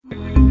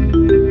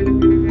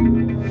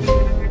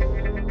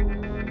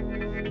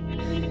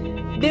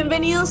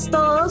Bienvenidos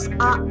todos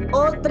a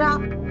otra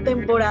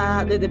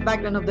temporada de The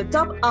Background of the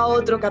Top, a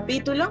otro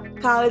capítulo.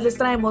 Cada vez les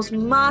traemos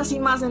más y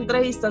más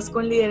entrevistas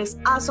con líderes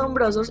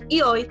asombrosos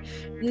y hoy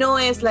no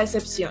es la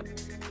excepción.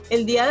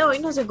 El día de hoy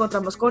nos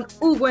encontramos con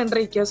Hugo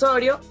Enrique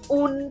Osorio,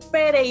 un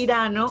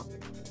pereirano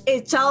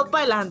echado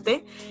para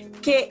adelante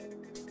que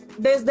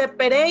desde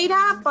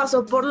Pereira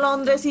pasó por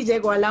Londres y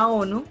llegó a la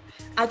ONU.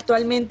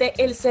 Actualmente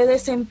él se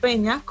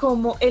desempeña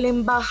como el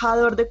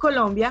embajador de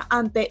Colombia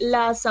ante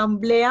la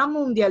Asamblea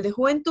Mundial de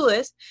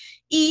Juventudes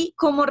y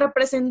como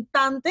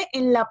representante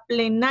en la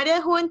plenaria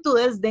de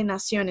Juventudes de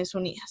Naciones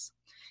Unidas.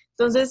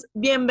 Entonces,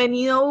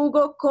 bienvenido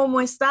Hugo, ¿cómo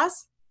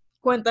estás?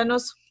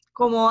 Cuéntanos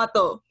cómo va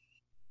todo.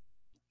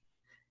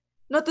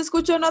 No te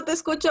escucho.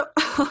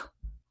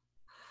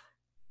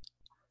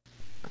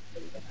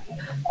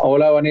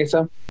 Hola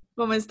Vanessa.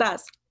 ¿Cómo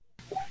estás?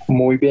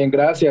 Muy bien,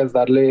 gracias.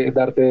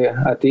 Darte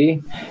a ti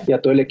y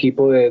a todo el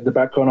equipo de The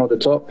Background of the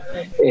Top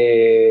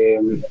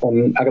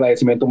un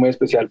agradecimiento muy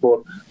especial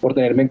por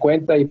tenerme en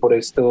cuenta y por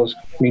estos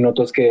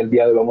minutos que el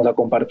día de hoy vamos a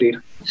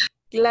compartir.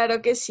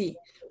 Claro que sí.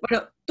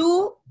 Bueno,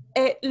 tú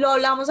lo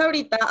hablamos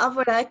ahorita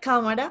afuera de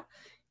cámara.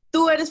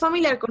 Tú eres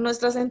familiar con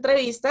nuestras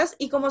entrevistas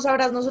y como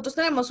sabrás, nosotros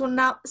tenemos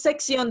una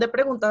sección de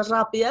preguntas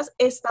rápidas.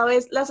 Esta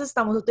vez las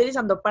estamos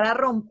utilizando para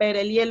romper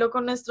el hielo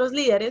con nuestros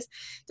líderes.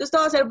 Entonces te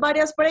voy a hacer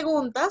varias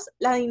preguntas.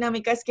 La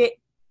dinámica es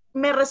que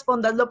me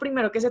respondas lo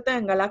primero que se te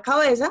venga a la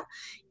cabeza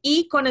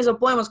y con eso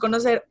podemos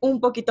conocer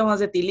un poquito más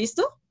de ti.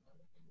 ¿Listo?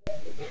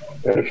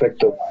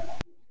 Perfecto.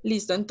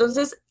 Listo.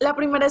 Entonces, la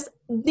primera es,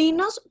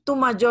 dinos tu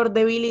mayor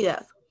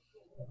debilidad.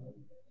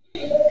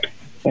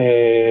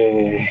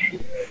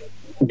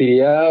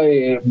 Diría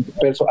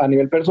a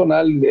nivel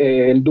personal,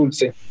 el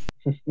dulce.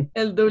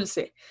 El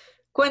dulce.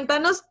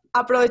 Cuéntanos,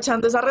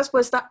 aprovechando esa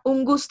respuesta,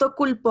 un gusto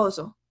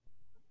culposo.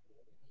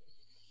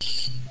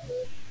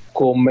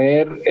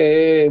 Comer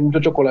mucho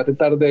chocolate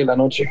tarde de la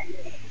noche.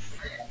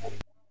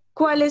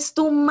 ¿Cuál es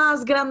tu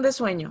más grande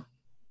sueño?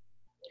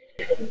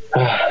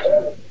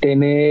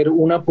 Tener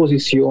una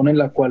posición en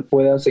la cual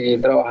pueda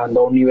seguir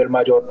trabajando a un nivel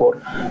mayor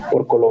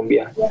por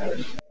Colombia.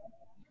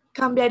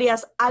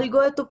 ¿Cambiarías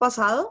algo de tu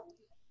pasado?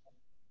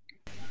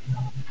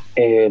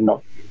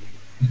 No.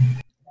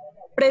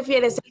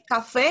 ¿Prefieres el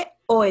café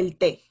o el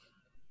té?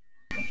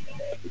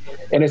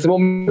 En ese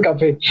momento,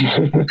 café.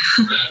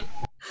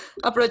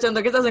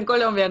 Aprovechando que estás en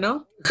Colombia,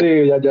 ¿no?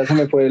 Sí, ya se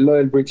me fue lo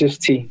del British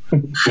Tea.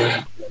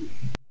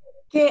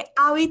 ¿Qué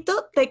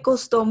hábito te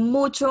costó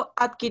mucho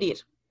adquirir?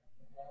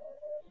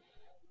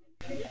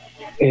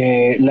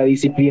 La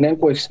disciplina en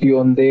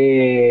cuestión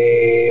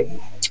de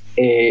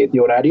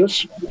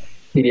horarios,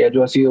 diría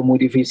yo, ha sido muy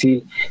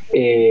difícil.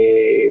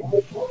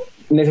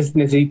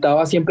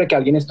 Necesitaba siempre que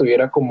alguien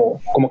estuviera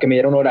como que me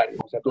diera un horario.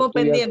 O sea, tú Como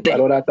pendiente.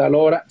 tal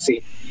hora,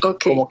 sí.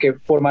 Okay. Como que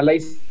formar la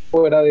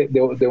fuera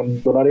de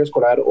un horario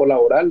escolar o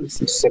laboral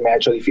se me ha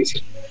hecho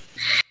difícil.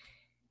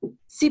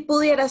 Si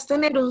pudieras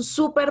tener un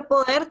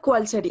superpoder,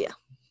 ¿cuál sería?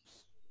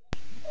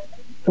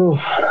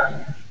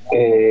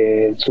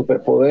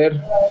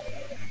 Superpoder,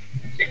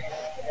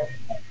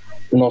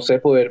 no sé,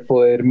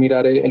 poder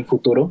mirar el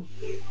futuro.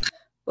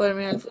 Poder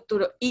mirar el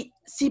futuro. Y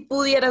si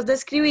pudieras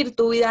describir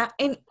tu vida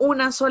en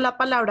una sola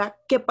palabra,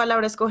 ¿qué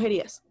palabra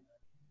escogerías?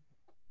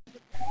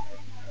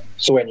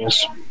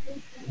 Sueños.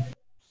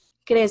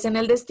 ¿Crees en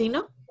el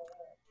destino?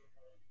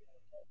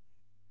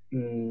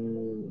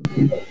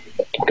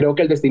 Creo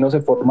que el destino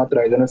se forma a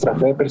través de nuestra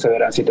fe,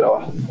 perseverancia y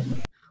trabajo.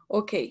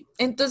 Ok,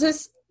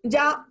 entonces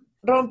ya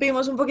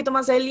rompimos un poquito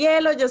más el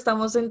hielo, ya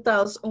estamos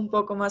sentados un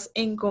poco más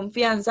en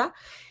confianza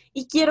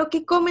y quiero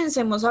que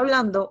comencemos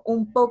hablando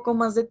un poco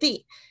más de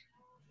ti.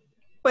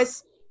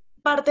 Pues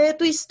parte de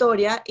tu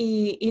historia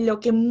y lo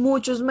que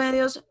muchos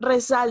medios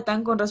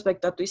resaltan con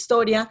respecto a tu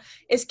historia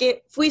es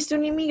que fuiste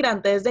un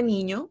inmigrante desde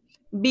niño,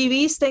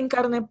 viviste en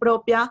carne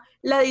propia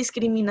la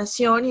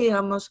discriminación y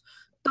digamos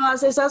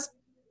todas esas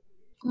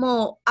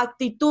como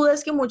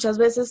actitudes que muchas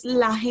veces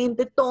la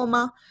gente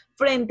toma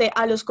frente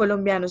a los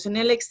colombianos en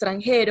el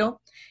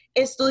extranjero.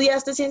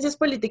 Estudiaste Ciencias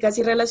Políticas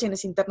y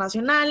Relaciones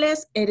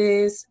Internacionales,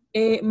 eres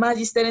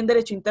magíster en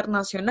Derecho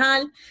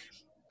Internacional,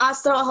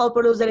 has trabajado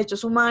por los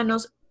derechos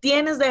humanos,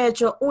 tienes de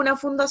hecho una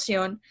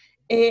fundación,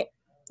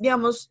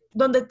 digamos,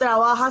 donde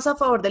trabajas a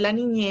favor de la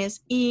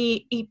niñez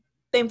y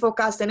te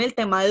enfocaste en el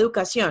tema de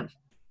educación.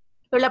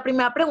 Pero la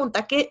primera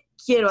pregunta que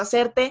quiero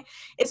hacerte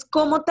es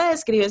cómo te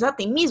describes a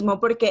ti mismo,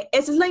 porque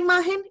esa es la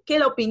imagen que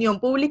la opinión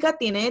pública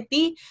tiene de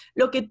ti,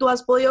 lo que tú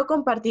has podido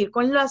compartir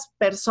con las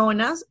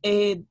personas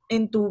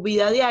en tu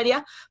vida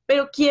diaria,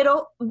 pero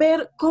quiero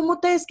ver cómo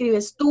te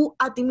describes tú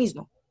a ti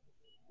mismo.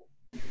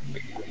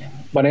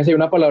 Vanessa, hay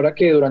una palabra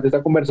que durante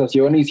esta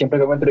conversación y siempre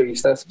que hago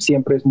entrevistas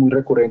siempre es muy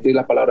recurrente y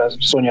la palabra es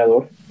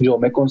soñador. Yo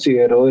me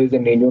considero desde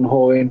niño un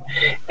joven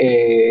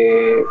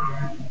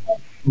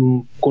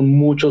con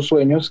muchos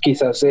sueños,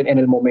 quizás en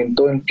el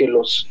momento en que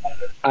los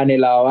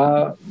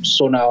anhelaba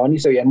sonaban y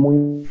se veían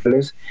muy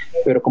reales,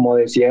 pero como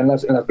decía en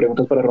las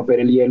preguntas para romper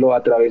el hielo,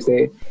 a través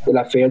de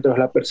la fe, a través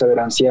de la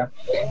perseverancia,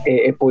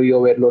 he podido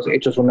verlos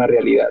hechos una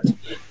realidad.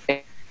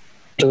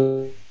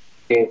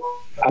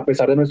 a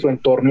pesar de nuestro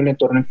entorno y el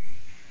entorno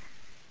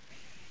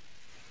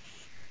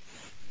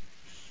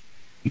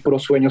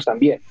pros sueños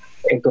también.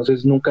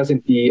 Entonces nunca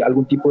sentí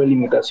algún tipo de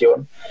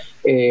limitación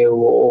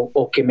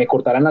o que me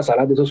cortaran las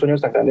alas de esos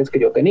sueños tan grandes que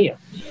yo tenía.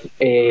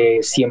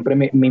 Siempre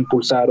me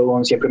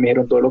impulsaron, siempre me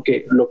dijeron todo lo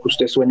que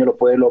usted sueña lo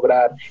puede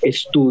lograr,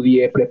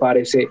 estudie,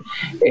 prepárese,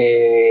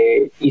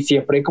 y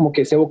siempre como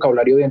que ese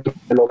vocabulario dentro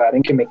del hogar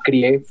en que me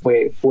crié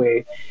fue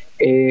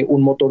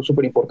un motor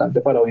súper importante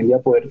para hoy en día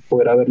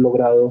poder haber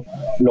logrado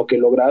lo que he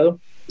logrado.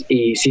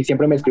 Y sí,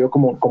 siempre me escribo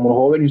como un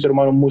joven y un ser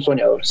humano muy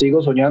soñador.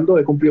 Sigo soñando,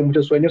 he cumplido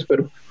muchos sueños,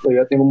 pero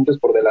todavía tengo muchos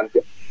por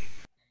delante.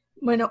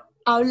 Bueno,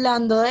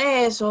 hablando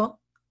de eso,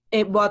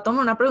 voy a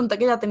tomar una pregunta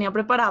que ya tenía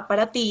preparada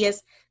para ti, y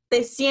es,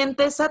 ¿te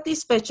sientes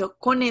satisfecho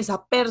con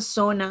esa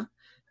persona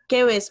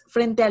que ves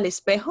frente al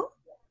espejo?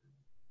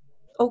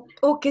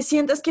 ¿O qué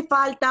sientes que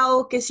falta?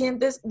 ¿O qué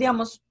sientes,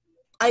 digamos,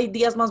 hay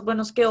días más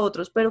buenos que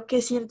otros, pero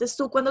qué sientes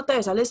tú cuando te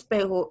ves al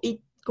espejo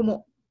y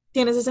como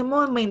tienes ese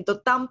momento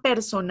tan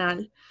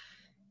personal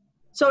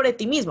sobre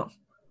ti mismo?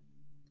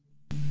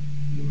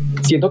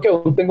 Siento que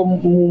aún tengo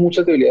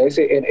muchas debilidades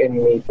en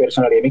mi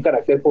personalidad y mi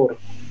carácter por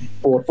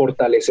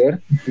fortalecer,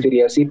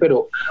 diría así,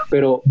 pero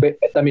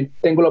también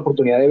tengo la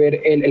oportunidad de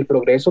ver el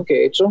progreso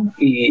que he hecho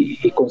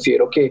y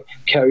considero que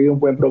ha habido un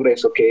buen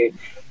progreso, que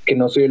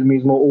no soy el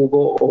mismo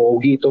Hugo o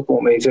Huguito, como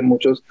me dicen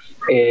muchos,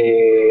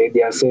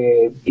 de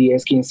hace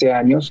 10, 15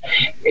 años.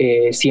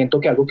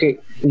 Siento que algo que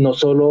no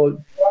solo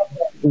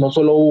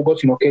Hugo,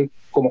 sino que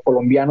como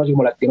colombianos y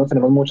como latinos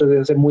tenemos muchas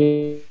veces ser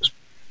muy...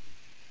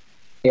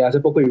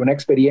 Hace poco viví una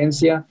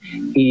experiencia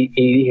y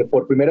dije,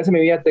 por primera vez en mi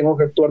vida tengo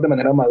que actuar de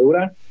manera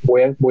madura,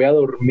 voy a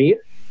dormir,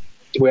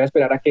 voy a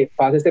esperar a que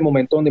pase este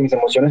momento donde mis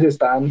emociones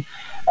están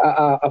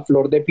a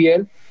flor de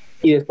piel,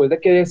 y después de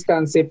que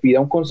descanse, pida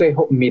un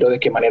consejo, miro de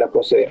qué manera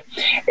proceder.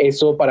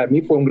 Eso para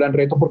mí fue un gran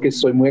reto porque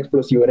soy muy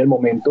explosivo en el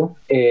momento,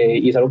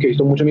 y es algo que he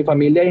visto mucho en mi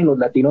familia y en los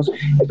latinos,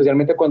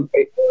 especialmente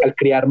al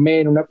criarme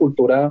en una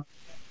cultura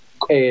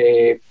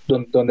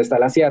donde está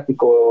el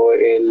asiático,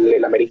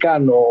 el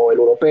americano, el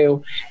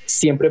europeo,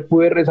 siempre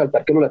pude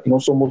resaltar que los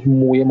latinos somos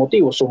muy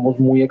emotivos, somos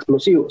muy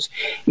explosivos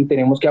y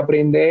tenemos que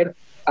aprender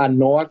a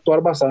no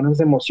actuar basado en las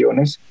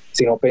emociones,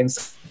 sino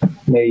pensar,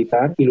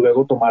 meditar y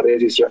luego tomar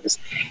decisiones.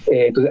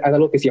 Entonces es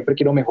algo que siempre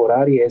quiero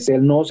mejorar y es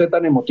el no ser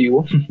tan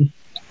emotivo,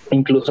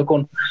 incluso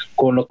con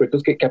los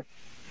proyectos que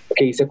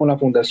hice con la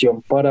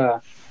fundación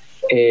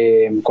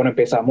cuando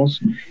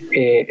empezamos,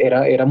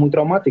 era muy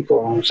traumático.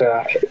 O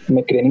sea,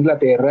 me crié en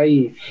Inglaterra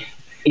y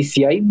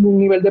sí hay un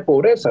nivel de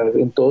pobreza,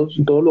 en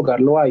todo lugar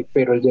lo hay,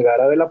 pero el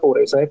llegar a ver la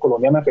pobreza de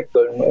Colombia me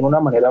afectó en una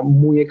manera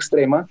muy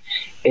extrema,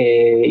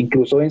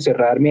 incluso de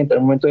encerrarme y entrar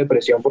en un momento de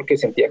depresión porque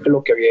sentía que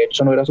lo que había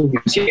hecho no era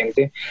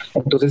suficiente.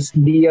 Entonces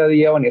día a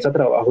día, Vanessa,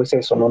 trabajo es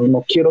eso,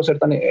 no quiero ser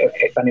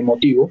tan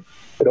emotivo.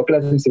 Creo que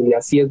la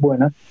sensibilidad sí es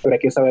buena, pero hay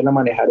que saberla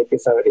manejar, hay que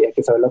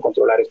saberla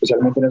controlar,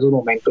 especialmente en esos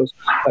momentos,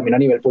 también a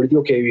nivel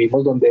político que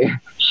vivimos, donde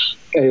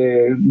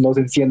nos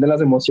encienden las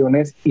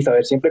emociones, y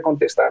saber siempre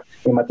contestar.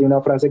 Mi mamá tiene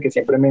una frase que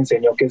siempre me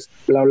enseñó, que es: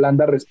 la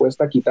blanda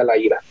respuesta quita la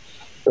ira.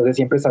 Entonces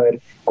siempre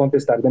saber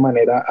contestar de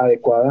manera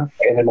adecuada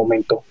en el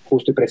momento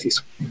justo y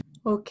preciso.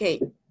 Ok,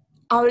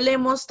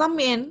 hablemos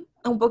también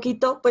un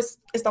poquito, pues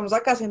estamos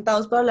acá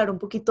sentados para hablar un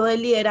poquito de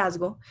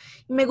liderazgo.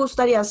 Me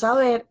gustaría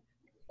saber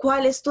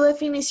cuál es tu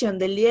definición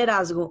del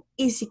liderazgo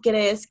y si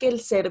crees que el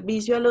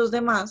servicio a los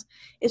demás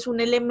es un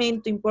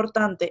elemento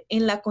importante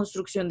en la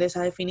construcción de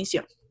esa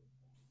definición.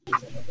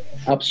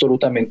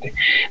 Absolutamente.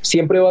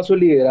 Siempre baso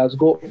el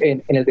liderazgo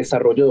en el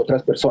desarrollo de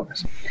otras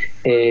personas.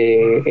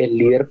 El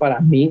líder para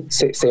mí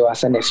se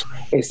basa en eso,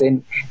 es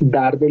en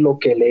dar de lo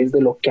que él es, de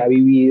lo que ha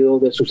vivido,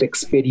 de sus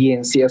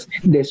experiencias,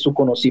 de su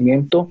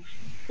conocimiento,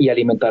 y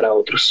alimentar a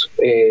otros.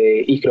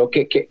 Y creo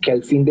que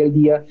al fin del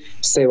día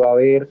se va a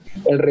ver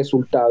el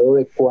resultado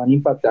de cuán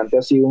impactante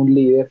ha sido un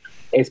líder,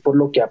 es por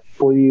lo que ha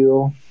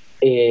podido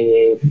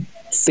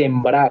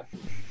sembrar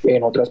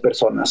en otras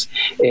personas,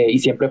 y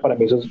siempre para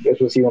mí eso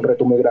ha sido un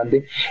reto muy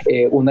grande.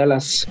 Una de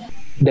las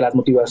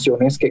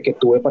motivaciones que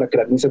tuve para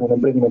crear mi segundo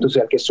emprendimiento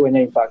social, que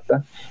Sueña e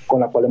Impacta, con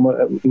la cual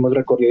hemos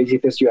recorrido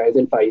 17 ciudades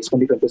del país con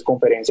diferentes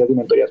conferencias y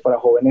mentorías para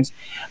jóvenes,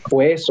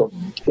 fue eso,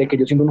 de que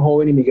yo, siendo un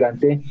joven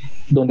inmigrante,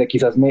 donde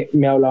quizás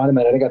me hablaban de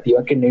manera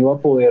negativa que no iba a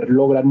poder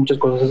lograr muchas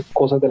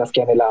cosas de las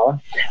que anhelaba,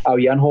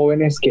 habían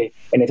jóvenes que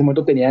en ese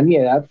momento tenían mi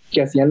edad,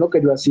 que hacían lo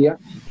que yo hacía,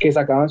 que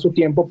sacaban su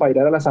tiempo para ir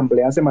a la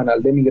asamblea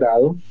semanal de mi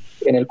grado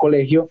en el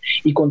colegio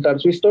y contar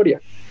su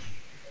historia.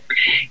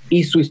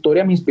 Y su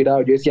historia me inspiraba.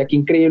 Yo decía, qué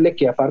increíble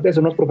que, aparte de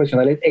ser unos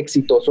profesionales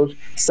exitosos,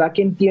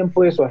 saquen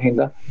tiempo de su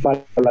agenda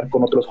para hablar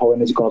con otros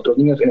jóvenes y con otros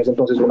niños, en ese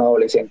entonces un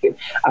adolescente.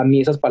 A mí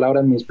esas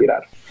palabras me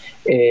inspiraron.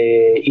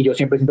 Y yo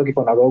siempre siento que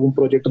cuando hago algún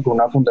proyecto con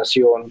una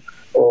fundación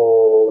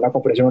o una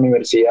conferencia en una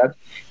universidad,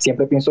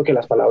 siempre pienso que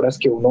las palabras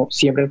que uno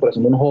siempre en el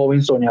corazón de un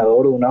joven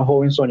soñador o de una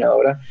joven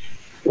soñadora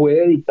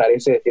puede dictar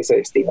ese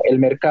destino. El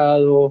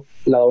mercado,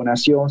 la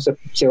donación,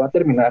 se va a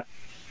terminar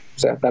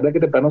sea, tarde que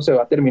temprano se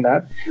va a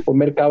terminar, un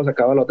mercado se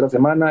acaba la otra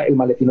semana, el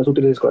maletín, los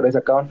útiles escolares se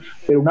acaban,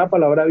 pero una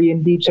palabra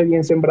bien dicha,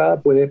 bien sembrada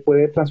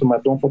puede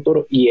transformar todo un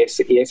futuro, y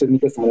ese es mi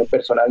testimonio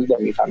personal de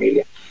mi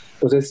familia.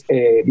 Entonces,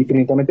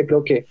 definitivamente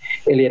creo que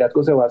el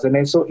liderazgo se basa en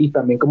eso, y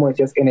también, como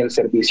decías, en el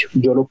servicio.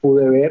 Yo lo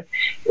pude ver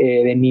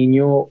de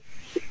niño.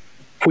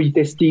 Fui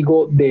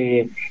testigo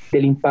del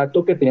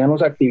impacto que tenían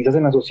los activistas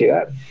en la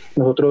sociedad.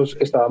 Nosotros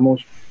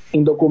estábamos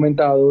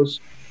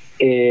indocumentados,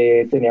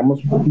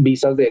 teníamos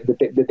visas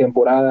de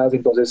temporadas,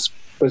 entonces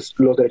pues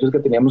los derechos que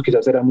teníamos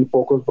quizás eran muy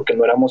pocos porque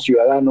no éramos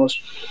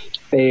ciudadanos.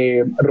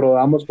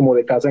 Rodábamos como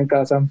de casa en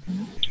casa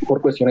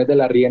por cuestiones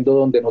del arriendo,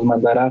 donde nos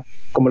mandara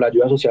como la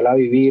ayuda social a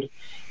vivir,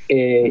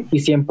 y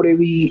siempre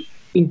vi.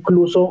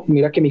 Incluso,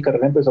 mira que mi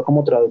carrera empezó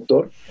como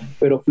traductor,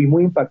 pero fui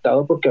muy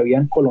impactado porque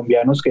habían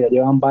colombianos que ya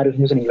llevaban varios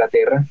años en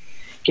Inglaterra,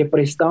 que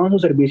prestaban su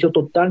servicio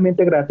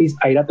totalmente gratis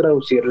a ir a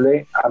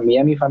traducirle a mí y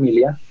a mi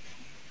familia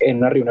en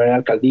una reunión en la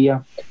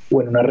alcaldía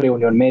o en una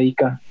reunión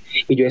médica.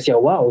 Y yo decía,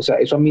 wow, o sea,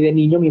 eso a mí de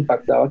niño me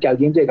impactaba, que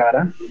alguien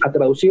llegara a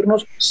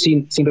traducirnos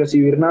sin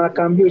recibir nada a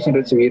cambio y sin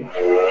recibir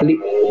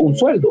un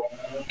sueldo.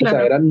 Claro. O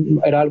sea,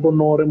 era algo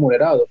no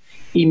remunerado.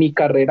 Y mi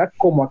carrera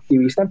como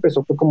activista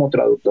empezó como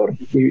traductor,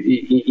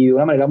 y de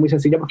una manera muy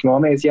sencilla, porque mi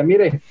mamá me decía,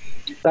 mire,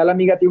 tal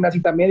amiga tiene una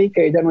cita médica,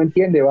 ella no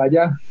entiende,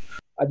 vaya,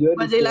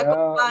 ayúdenme. Vaya y la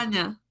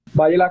acompaña.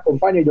 Vaya y la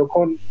acompaña. Yo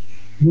con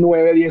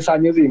 9, 10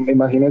 años, y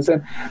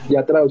imagínense,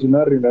 ya traduciendo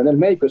la reunión del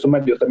médico, eso me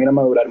ayudó también a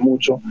madurar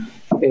mucho,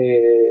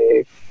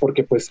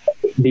 porque pues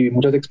viví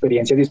muchas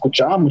experiencias y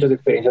escuchaba muchas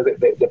experiencias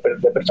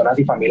de personas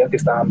y familias que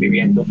estaban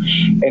viviendo.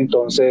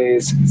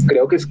 Entonces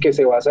creo que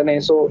se basa en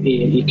eso,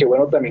 y que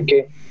bueno también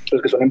que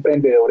los que son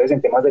emprendedores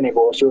en temas de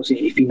negocios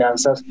y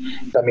finanzas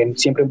también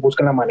siempre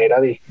buscan la manera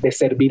de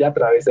servir a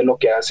través de lo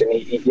que hacen,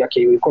 y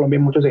aquí en Colombia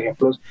hay muchos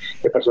ejemplos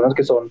de personas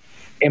que son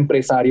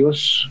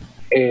empresarios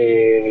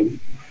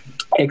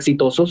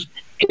exitosos,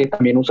 que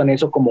también usan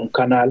eso como un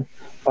canal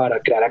para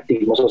crear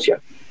activismo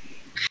social.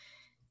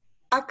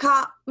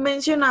 Acá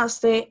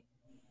mencionaste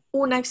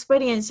una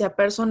experiencia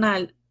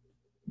personal,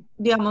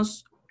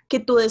 digamos,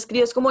 que tú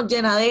describes como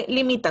llena de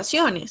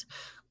limitaciones.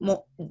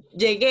 Como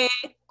llegué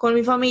con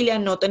mi familia,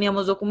 no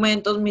teníamos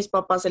documentos, mis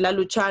papás se la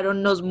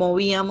lucharon, nos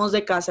movíamos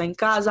de casa en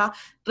casa,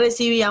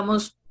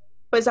 recibíamos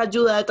pues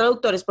ayuda de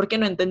traductores porque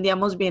no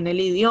entendíamos bien el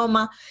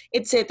idioma,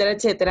 etcétera,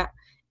 etcétera.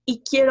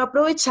 Y quiero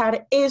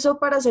aprovechar eso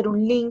para hacer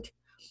un link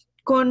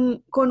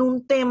con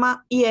un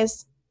tema, y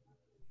es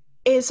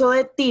eso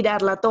de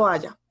tirar la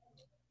toalla.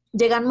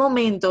 Llegan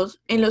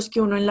momentos en los que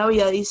uno en la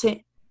vida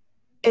dice,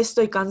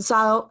 estoy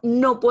cansado,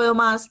 no puedo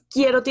más,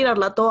 quiero tirar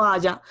la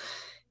toalla.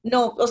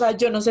 No, o sea,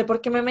 yo no sé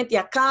por qué me metí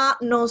acá,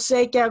 no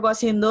sé qué hago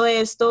haciendo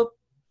esto,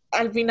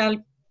 al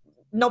final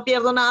no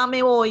pierdo nada,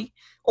 me voy,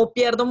 o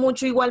pierdo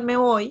mucho, igual me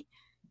voy.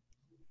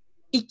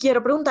 Y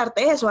quiero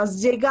preguntarte eso, ¿has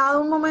llegado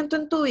a un momento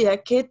en tu vida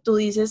que tú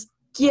dices,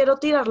 quiero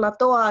tirar la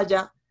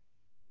toalla?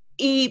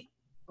 Y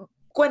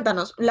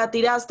cuéntanos, ¿la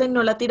tiraste,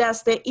 no la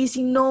tiraste? Y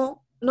si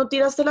no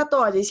tiraste la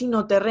toalla, y si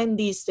no te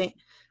rendiste,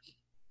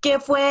 ¿qué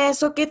fue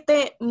eso que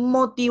te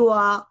motivó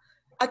a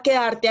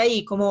quedarte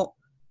ahí? Como,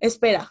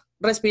 espera,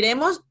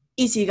 respiremos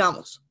y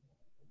sigamos.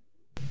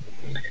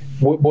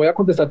 Voy a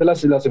contestarte la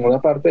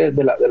segunda parte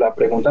de la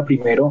pregunta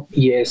primero,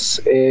 y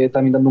es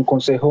también dando un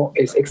consejo.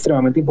 Es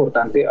extremadamente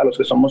importante a los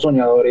que somos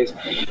soñadores,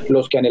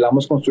 los que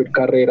anhelamos construir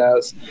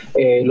carreras,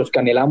 los que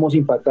anhelamos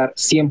impactar,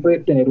 siempre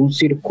tener un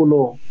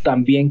círculo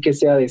también que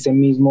sea de ese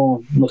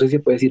mismo, no sé si se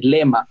puede decir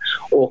lema,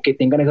 o que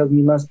tengan esas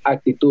mismas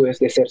actitudes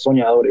de ser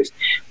soñadores,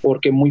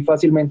 porque muy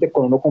fácilmente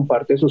cuando uno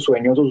comparte sus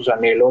sueños o sus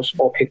anhelos,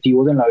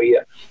 objetivos en la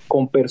vida,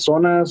 con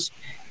personas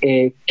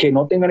que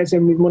no tengan ese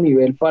mismo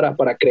nivel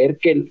para creer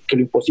que lo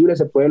imposible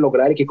se puede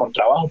lograr y que con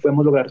trabajo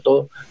podemos lograr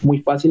todo,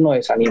 muy fácil nos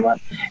desaniman.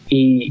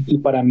 Y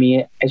para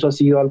mí eso ha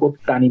sido algo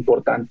tan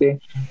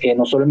importante,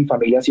 no solo en mi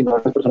familia, sino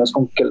en las personas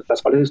con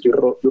las cuales estoy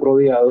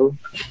rodeado,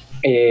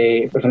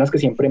 personas que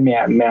siempre me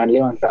han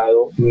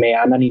levantado, me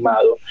han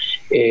animado,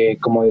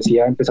 como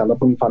decía, empezando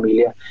por mi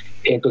familia.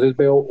 Entonces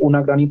veo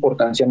una gran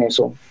importancia en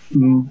eso.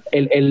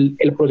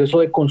 El proceso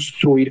de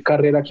construir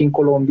carrera aquí en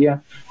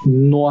Colombia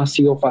no ha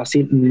sido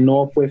fácil,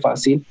 no fue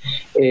fácil.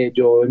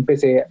 Yo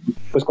empecé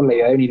pues con la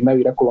idea de venirme a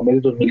vivir a Colombia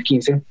desde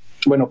 2015.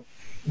 Bueno,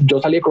 yo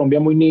salí de Colombia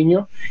muy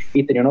niño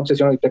y tenía una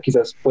obsesión, ahorita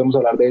quizás podemos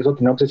hablar de eso,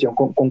 tenía una obsesión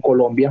con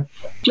Colombia.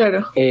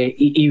 Claro.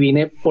 Y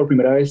vine por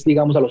primera vez,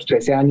 digamos, a los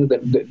 13 años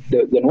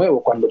de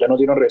nuevo, cuando ya nos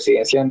dieron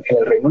residencia en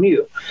el Reino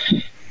Unido.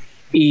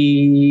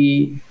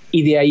 Y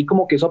de ahí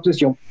como que esa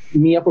obsesión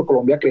mía por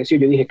Colombia creció.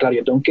 Yo dije, claro,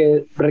 yo tengo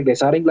que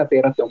regresar a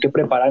Inglaterra, tengo que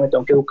prepararme,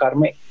 tengo que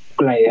educarme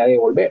con la idea de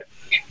volver.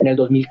 En el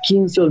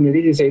 2015,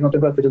 2016, no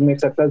tengo las fechas muy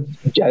exactas,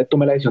 ya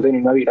tomé la decisión de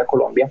venirme a vivir a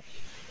Colombia,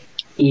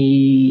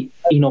 y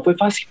no fue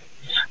fácil.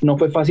 No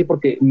fue fácil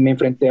porque me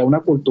enfrenté a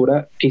una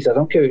cultura, quizás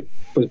aunque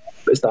pues,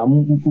 estaba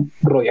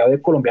rodeado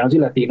de colombianos y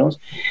latinos,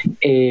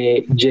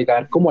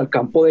 llegar como al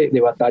campo de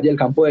batalla, al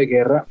campo de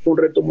guerra, fue un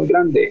reto muy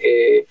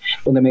grande.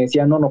 donde me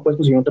decían, no puedes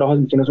conseguir un trabajo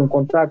si no tienes un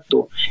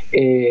contacto,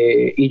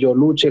 y yo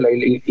luché,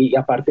 y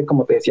aparte,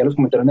 como te decía, los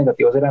comentarios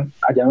negativos eran,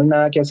 allá no hay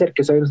nada que hacer,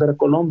 ¿qué saber estar a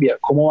Colombia?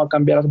 ¿Cómo va a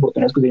cambiar las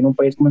oportunidades que tiene un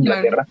país como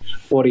Inglaterra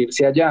por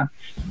irse allá?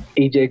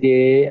 Y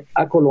llegué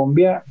a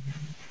Colombia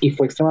y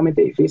fue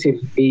extremadamente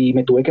difícil y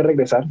me tuve que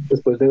regresar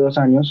después de 2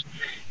 años.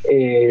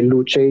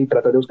 Luché y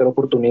traté de buscar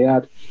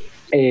oportunidad.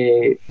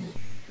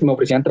 Me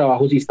ofrecían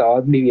trabajos y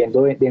estaba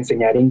viviendo de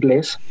enseñar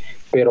inglés,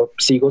 pero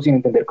sigo sin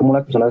entender cómo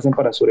las personas hacen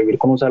para sobrevivir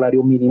con un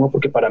salario mínimo,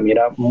 porque para mí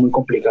era muy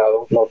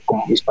complicado, no,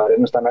 como mis padres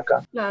no están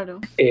acá. Claro.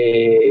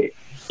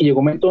 Y llegó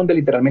un momento donde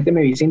literalmente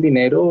me vi sin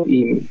dinero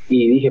y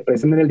dije,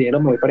 préstame el dinero,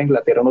 me voy para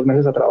Inglaterra unos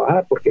meses a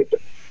trabajar porque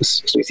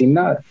pues, estoy sin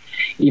nada.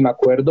 Y me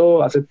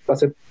acuerdo, hace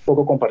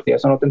poco compartí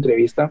esa otra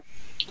entrevista,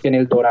 en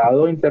el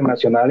Dorado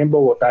Internacional en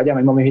Bogotá, ya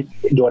mismo me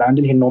llorando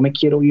y dije, no me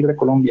quiero ir de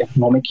Colombia,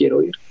 no me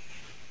quiero ir.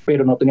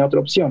 Pero no tenía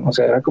otra opción, o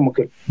sea, era como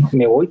que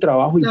me voy,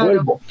 trabajo y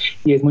vuelvo.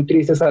 Y es muy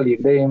triste salir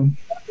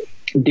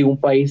de un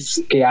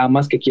país que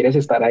amas, que quieres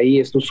estar ahí,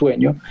 es tu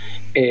sueño,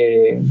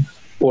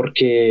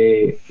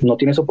 porque no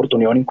tienes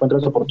oportunidad o no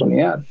encuentras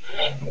oportunidad.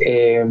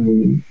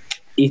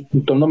 Y todo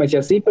el mundo me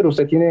decía, sí, pero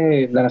usted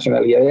tiene la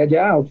nacionalidad de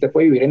allá, usted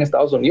puede vivir en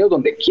Estados Unidos,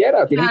 donde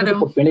quiera, tiene muchas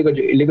oportunidades.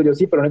 Y le digo yo,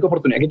 sí, pero la única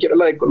oportunidad que quiero es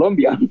la de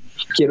Colombia.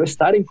 Quiero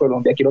estar en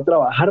Colombia, quiero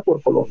trabajar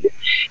por Colombia.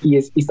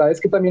 Y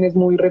sabes que también es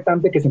muy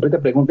retante que siempre te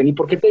pregunten, ¿y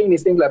por qué te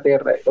viniste a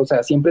Inglaterra? O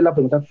sea, siempre la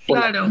pregunta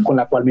con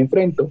la cual me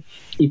enfrento.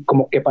 Y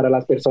como que para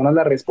las personas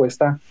la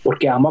respuesta,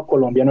 porque amo a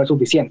Colombia, no es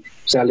suficiente.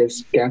 O sea,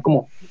 les quedan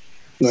como,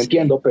 no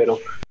entiendo, pero...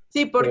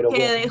 Sí, porque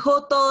bueno,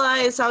 dejó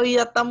toda esa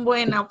vida tan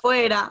buena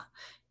afuera.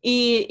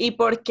 Y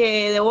por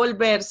qué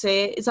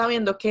devolverse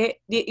sabiendo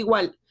que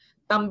igual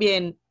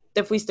también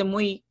te fuiste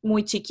muy,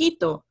 muy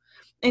chiquito.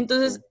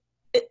 Entonces,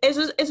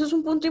 eso es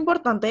un punto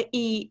importante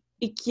y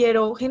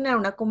quiero generar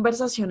una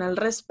conversación al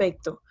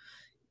respecto.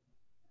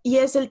 Y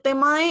es el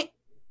tema de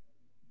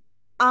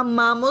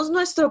amamos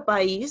nuestro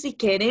país y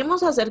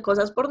queremos hacer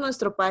cosas por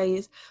nuestro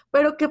país,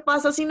 pero ¿qué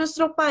pasa si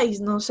nuestro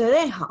país no se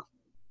deja?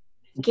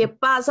 ¿Qué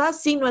pasa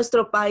si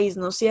nuestro país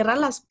nos cierra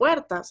las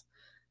puertas?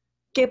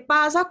 ¿Qué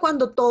pasa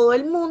cuando todo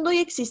el mundo y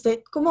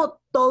existe como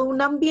todo un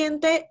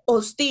ambiente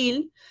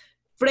hostil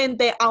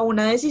frente a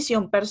una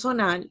decisión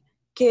personal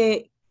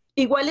que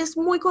igual es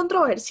muy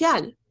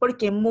controversial?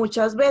 Porque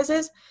muchas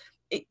veces,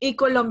 y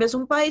Colombia es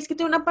un país que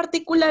tiene una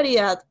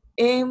particularidad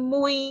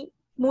muy,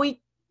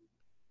 muy,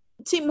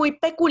 sí, muy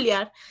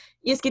peculiar,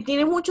 y es que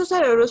tiene muchos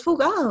cerebros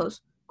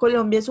fugados.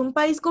 Colombia es un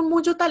país con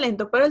mucho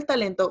talento, pero el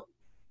talento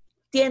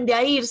tiende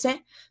a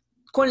irse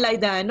con la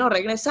idea de no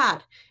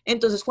regresar.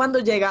 Entonces, cuando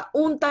llega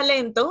un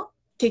talento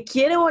que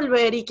quiere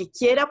volver y que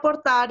quiere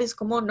aportar, es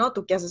como, no,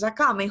 ¿tú qué haces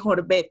acá?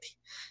 Mejor vete.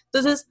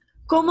 Entonces,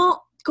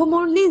 ¿cómo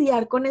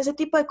lidiar con ese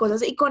tipo de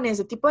cosas y con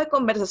ese tipo de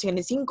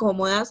conversaciones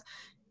incómodas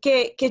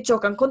que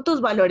chocan con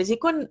tus valores y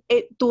con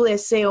tu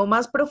deseo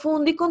más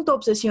profundo y con tu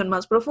obsesión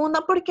más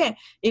profunda? Porque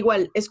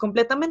igual es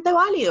completamente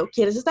válido.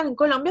 ¿Quieres estar en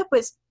Colombia?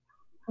 Pues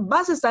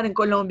vas a estar en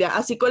Colombia,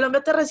 así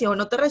Colombia te reciba o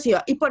no te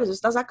reciba, y por eso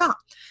estás acá.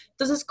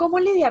 Entonces, ¿cómo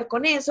lidiar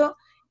con eso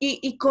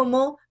y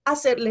cómo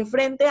hacerle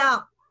frente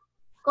a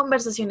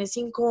conversaciones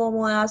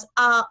incómodas,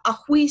 a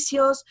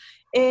juicios,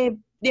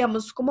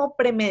 digamos, como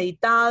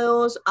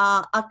premeditados,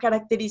 a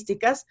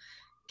características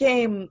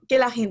que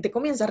la gente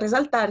comienza a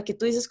resaltar, que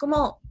tú dices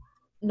como,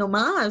 no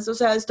más, o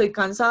sea, estoy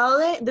cansado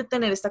de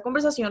tener esta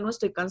conversación, no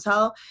estoy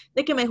cansado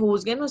de que me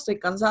juzguen, no estoy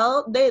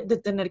cansado de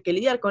tener que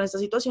lidiar con esta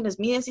situación, es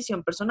mi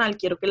decisión personal,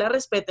 quiero que la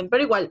respeten,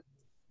 pero igual,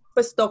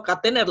 pues toca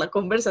tener la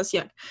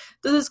conversación.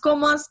 Entonces,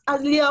 ¿cómo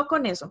has lidiado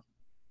con eso?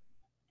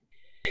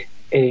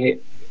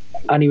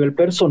 A nivel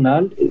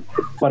personal,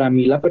 para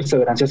mí la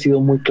perseverancia ha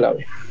sido muy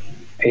clave.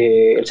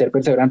 El ser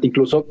perseverante,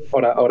 incluso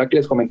ahora que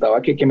les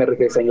comentaba que me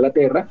regresé a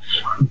Inglaterra,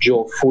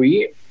 yo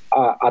fui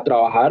a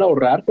trabajar, a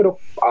ahorrar, pero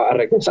a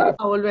regresar.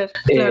 A volver,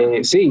 claro.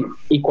 Sí,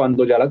 y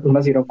cuando ya las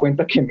personas se dieron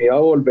cuenta que me iba a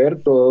volver,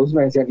 todos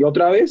me decían, ¿y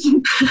otra vez?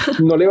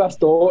 ¿No le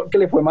bastó que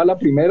le fue mal la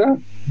primera?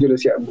 Yo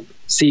les decía,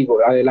 sigo,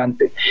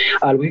 adelante.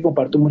 Algo que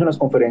comparto mucho en las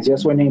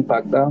conferencias Sueña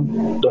Impacta,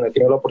 donde he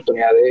tenido la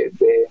oportunidad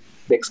de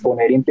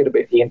exponer y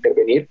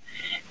intervenir,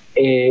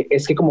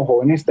 es que como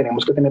jóvenes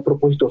tenemos que tener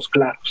propósitos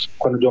claros.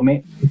 Cuando yo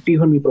me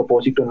fijo en mi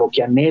propósito, en lo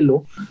que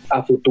anhelo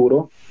a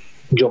futuro,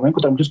 yo me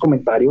encontré muchos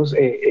comentarios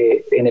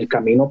en el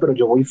camino, pero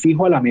yo voy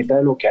fijo a la meta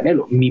de lo que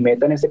anhelo. Mi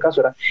meta en este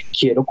caso era,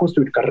 quiero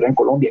construir carrera en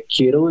Colombia,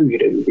 quiero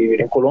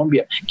vivir en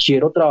Colombia,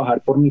 quiero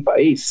trabajar por mi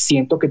país.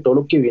 Siento que todo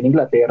lo que viví en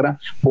Inglaterra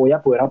voy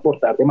a poder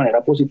aportar de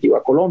manera positiva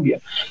a Colombia.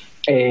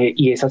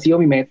 Y esa ha sido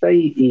mi meta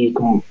y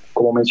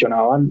como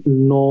mencionaban,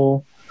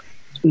 no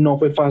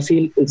fue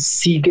fácil,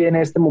 sigue en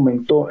este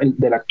momento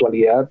de la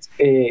actualidad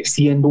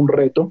siendo un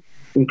reto.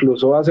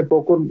 Incluso hace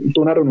poco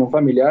tuve una reunión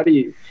familiar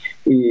y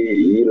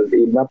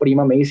una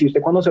prima me dice, ¿y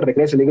usted cuándo se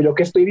regresa? Le digo yo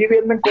que estoy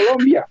viviendo en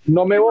Colombia,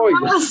 no me voy.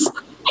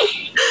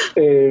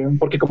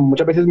 Porque como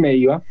muchas veces me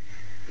iba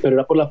pero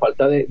era por la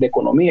falta de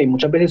economía, y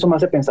muchas veces eso me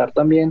hace pensar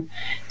también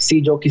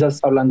si yo quizás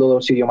hablando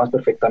dos idiomas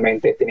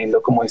perfectamente,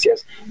 teniendo, como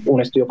decías,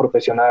 un estudio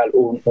profesional,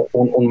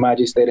 un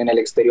magister en el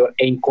exterior,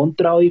 he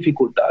encontrado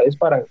dificultades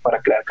para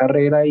crear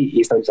carrera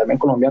y estabilizarme en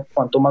Colombia,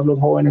 cuanto más los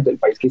jóvenes del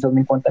país quizás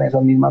me encuentran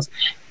esas mismas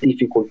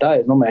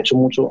dificultades, ¿no? Me ha hecho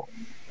mucho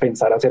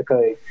pensar acerca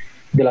de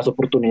las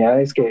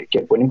oportunidades que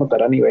pueden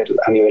encontrar a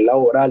nivel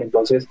laboral.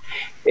 Entonces,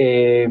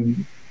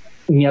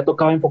 me ha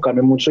tocado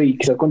enfocarme mucho, y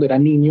quizás cuando era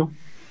niño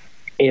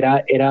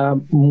era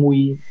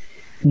muy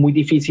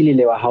difícil y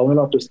le bajaba uno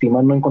la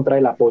autoestima no encontrar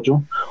el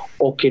apoyo,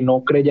 o que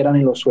no creyeran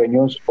en los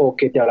sueños, o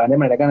que te hablaran de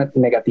manera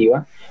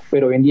negativa,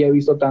 pero hoy en día he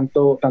visto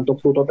tanto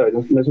fruto a través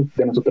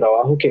de nuestro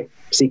trabajo, que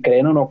si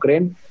creen o no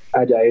creen,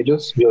 allá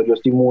ellos, yo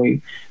estoy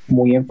muy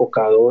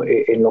enfocado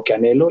en lo que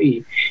anhelo,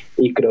 y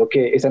creo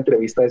que esa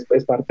entrevista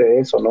es parte de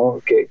eso,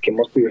 ¿no? Que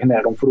hemos podido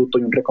generar un fruto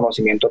y un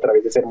reconocimiento a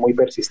través de ser muy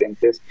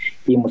persistentes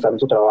y mostrar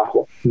nuestro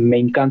trabajo. Me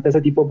encanta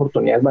ese tipo de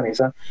oportunidades,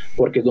 Vanessa,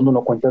 porque es donde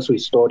uno cuenta su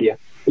historia,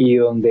 y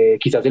donde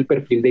quizás el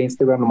perfil de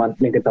Instagram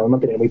lo intentamos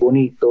mantener muy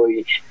bonito,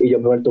 y yo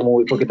me he vuelto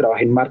muy, porque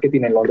trabajé en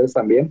marketing en Londres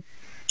también.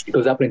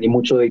 Entonces aprendí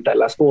mucho de editar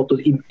las fotos,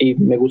 y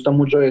me gusta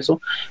mucho eso.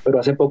 Pero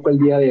hace poco, el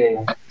 10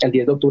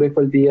 de octubre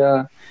fue el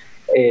Día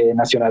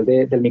Nacional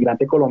del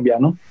Migrante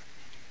Colombiano,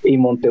 y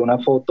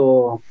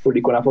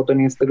publicó una foto en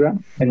Instagram,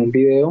 en un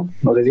video,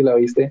 no sé si la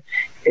viste,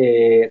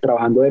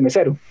 trabajando de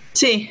mesero.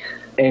 Sí.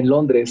 En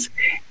Londres,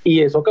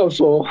 y eso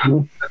causó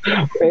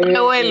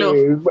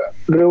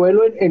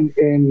revuelo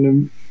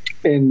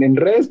en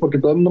redes, porque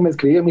todo el mundo me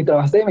escribía: ¿mi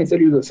trabajaste de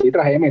mesero? Y yo: sí,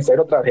 trabajé de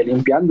mesero, trabajé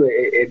limpiando,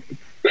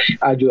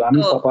 ayudar a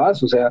mis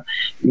papás, o sea,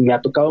 me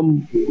ha tocado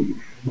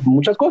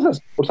muchas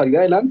cosas por salir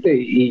adelante,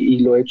 y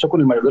lo he hecho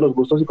con el mayor de los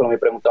gustos. Y cuando me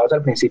preguntabas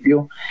al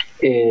principio,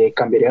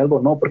 ¿cambiaría algo?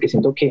 No, porque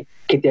siento que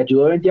te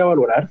ayuda hoy en día a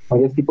valorar, ¿no?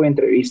 Este tipo de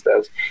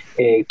entrevistas,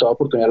 toda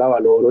oportunidad la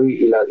valoro,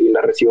 y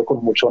la recibo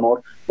con mucho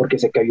honor, porque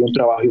sé que hay un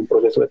trabajo y un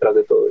proceso detrás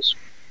de todo eso.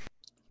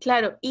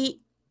 Claro,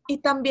 y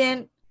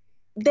también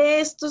de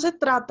esto se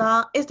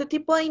trata este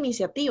tipo de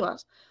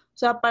iniciativas. O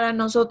sea, para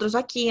nosotros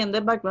aquí en The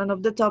Background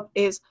of the Top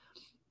es: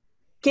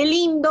 qué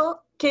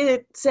lindo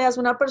que seas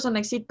una persona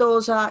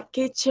exitosa,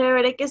 qué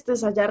chévere que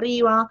estés allá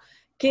arriba,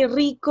 qué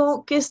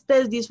rico que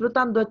estés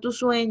disfrutando de tu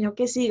sueño,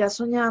 que sigas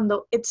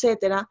soñando,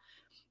 etcétera.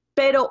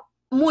 Pero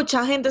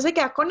mucha gente se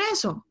queda con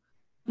eso.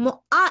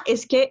 Como: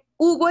 es que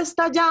Hugo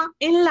está allá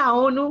en la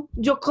ONU,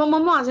 yo cómo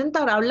me voy a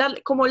sentar a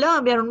hablar, cómo le voy a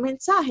enviar un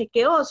mensaje,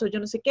 qué oso, yo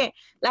no sé qué.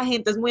 La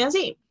gente es muy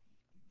así.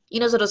 Y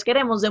nosotros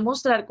queremos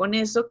demostrar con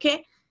eso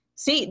que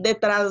sí,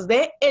 detrás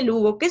de el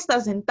Hugo que está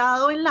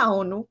sentado en la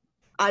ONU,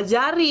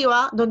 allá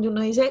arriba, donde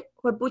uno dice: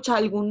 pucha,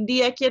 algún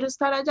día quiero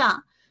estar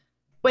allá,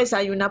 pues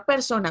hay una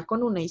persona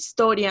con una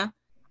historia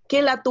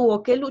que la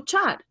tuvo que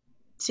luchar,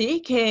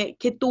 ¿sí? Que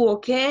tuvo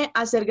que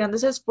hacer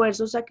grandes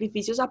esfuerzos,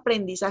 sacrificios,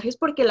 aprendizajes,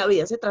 porque la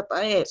vida se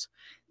trata de eso,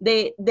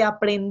 de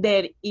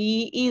aprender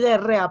y de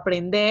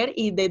reaprender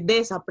y de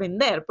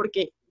desaprender,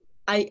 porque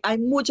hay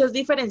muchas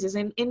diferencias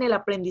en el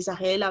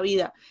aprendizaje de la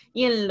vida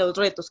y en los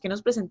retos que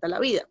nos presenta la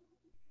vida.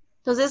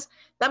 Entonces,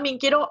 también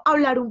quiero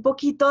hablar un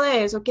poquito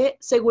de eso, que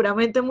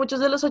seguramente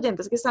muchos de los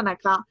oyentes que están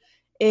acá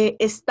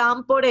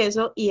están por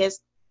eso, y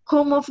es: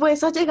 ¿cómo fue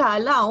esa llegada a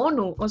la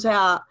ONU? O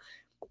sea,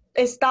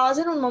 estabas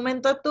en un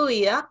momento de tu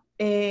vida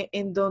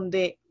en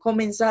donde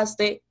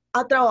comenzaste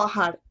a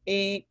trabajar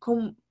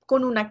con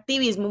un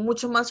activismo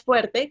mucho más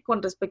fuerte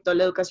con respecto a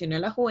la educación y a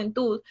la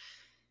juventud,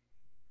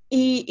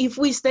 y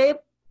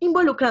fuiste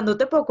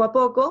involucrándote poco a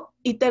poco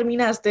y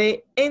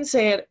terminaste en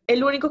ser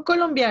el único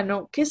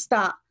colombiano que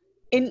está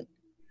en,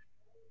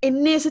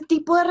 en ese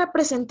tipo de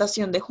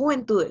representación de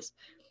juventudes.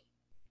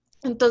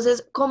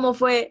 Entonces, ¿cómo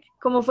fue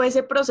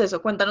ese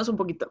proceso? Cuéntanos un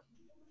poquito.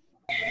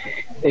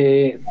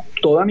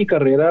 Toda mi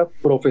carrera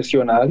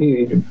profesional,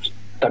 y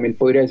también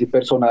podría decir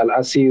personal,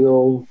 ha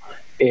sido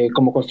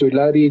como construir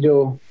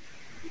ladrillo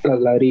tras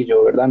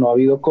ladrillo, ¿verdad? No ha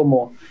habido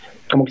como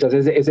quizás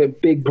ese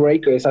big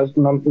break, esa es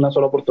una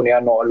sola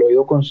oportunidad, no, lo he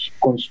ido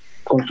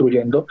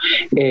construyendo.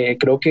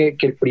 Creo que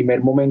el primer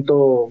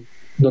momento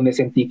donde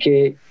sentí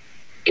que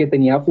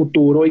tenía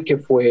futuro y que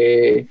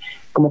fue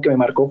como que me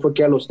marcó fue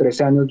que a los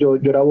 13 años yo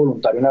era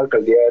voluntario en la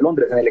alcaldía de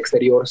Londres. En el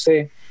exterior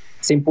se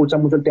impulsa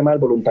mucho el tema del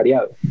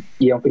voluntariado,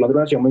 y aunque Londres es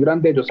una ciudad muy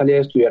grande, yo salía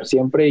a estudiar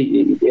siempre,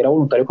 y era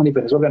voluntario con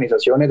diferentes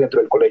organizaciones. Dentro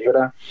del colegio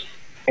era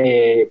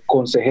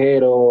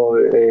consejero,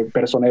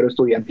 personero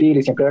estudiantil,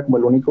 y siempre era como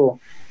el único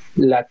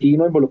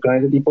latino involucrado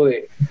en ese tipo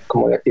de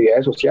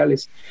actividades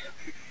sociales.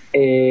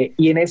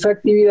 Y en esa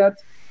actividad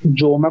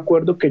yo me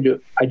acuerdo que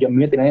a mí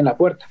me tenían en la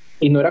puerta,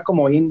 y no era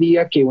como hoy en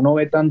día que uno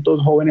ve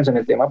tantos jóvenes en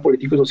el tema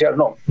político y social.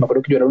 No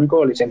creo que yo era el único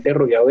adolescente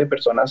rodeado de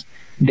personas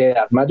de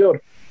edad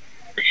mayor.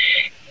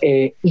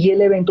 Y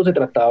el evento se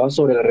trataba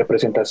sobre la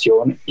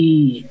representación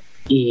y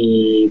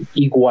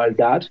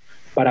igualdad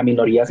para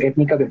minorías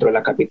étnicas dentro de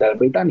la capital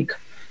británica.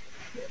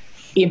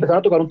 Y empezaron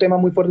a tocar un tema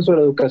muy fuerte sobre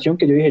la educación,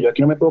 que yo dije: yo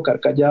aquí no me puedo quedar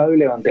callado, y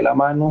levanté la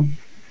mano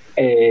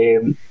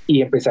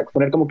y empecé a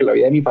exponer como que la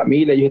vida de mi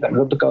familia. Yo dije, también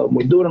nos ha tocado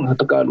muy duro, nos ha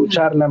tocado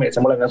lucharla,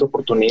 merecemos las mismas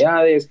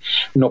oportunidades,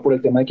 no por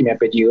el tema de que mi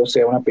apellido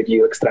sea un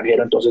apellido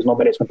extranjero, entonces no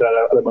merezco entrar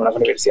a las buenas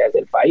universidades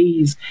del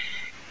país.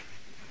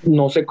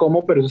 No sé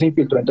cómo, pero eso se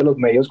infiltró entre los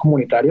medios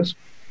comunitarios,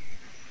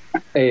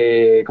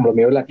 como los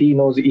medios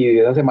latinos, y de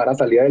esa semana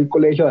salía del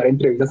colegio a dar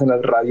entrevistas en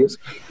las radios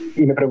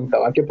y me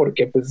preguntaban que por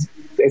qué pues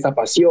esa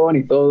pasión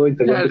y todo.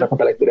 Entonces yo empecé a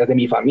contar las historias de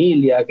mi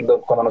familia,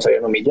 cuando nos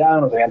habían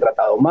humillado, nos habían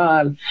tratado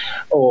mal,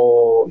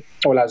 o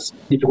las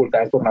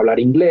dificultades por no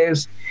hablar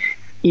inglés.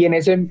 Y en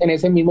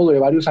ese mismo duré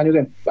varios años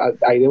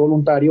ahí de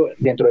voluntario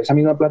dentro de esa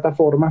misma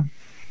plataforma.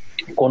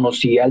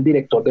 Conocí al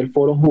director del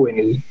foro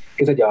juvenil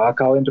que se llevaba a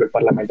cabo dentro del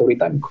Parlamento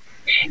británico,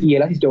 y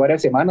él asistió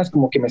varias semanas,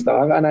 como que me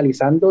estaba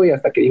analizando, y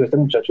hasta que dijo, este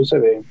muchacho se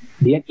ve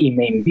bien, y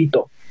me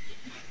invitó.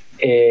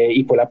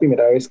 Y fue la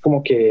primera vez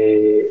como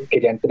que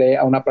ya entré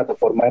a una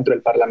plataforma dentro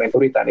del Parlamento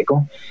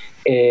británico,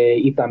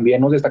 y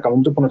también nos destacamos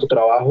mucho por nuestro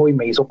trabajo, y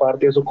me hizo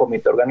parte de su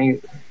comité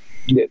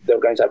de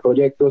organizar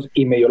proyectos,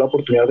 y me dio la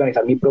oportunidad de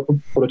organizar mi propio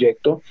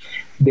proyecto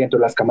dentro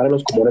de las cámaras de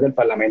los comunes del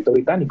Parlamento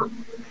británico.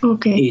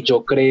 Okay. Y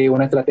yo creé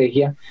una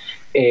estrategia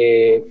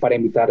para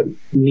invitar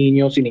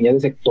niños y niñas de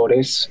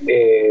sectores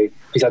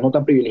quizás no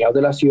tan privilegiados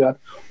de la ciudad,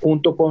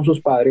 junto con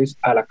sus padres,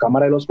 a la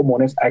Cámara de los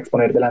Comunes a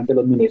exponer delante de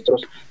los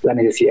ministros las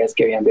necesidades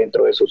que habían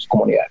dentro de sus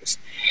comunidades.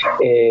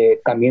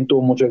 También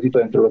tuvo mucho éxito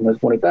dentro de los medios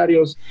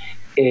comunitarios,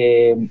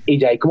 y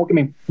ya ahí como que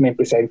me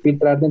empecé a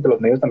infiltrar dentro de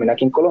los medios también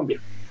aquí en Colombia.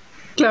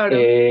 Claro.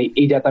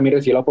 Y ya también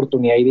recibí la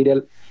oportunidad de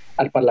ir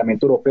al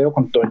Parlamento Europeo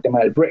con todo el tema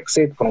del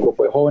Brexit, con un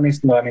grupo de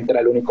jóvenes. Nuevamente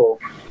era el único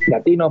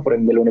latino, por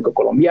ende el único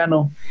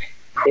colombiano.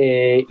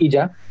 Y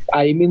ya,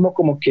 ahí mismo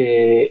como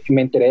que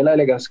me enteré de la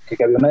delegación,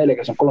 que había una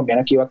delegación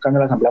colombiana que iba acá en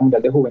la Asamblea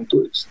Mundial de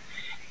Juventudes.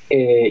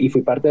 Y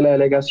fui parte de la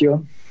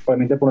delegación.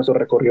 Obviamente por nuestro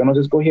recorrido nos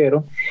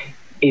escogieron,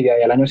 y de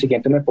ahí al año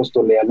siguiente me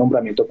postulé al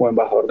nombramiento como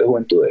embajador de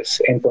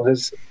juventudes.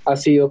 Entonces ha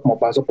sido como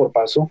paso por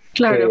paso.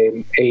 Claro.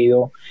 He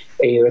ido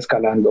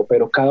escalando,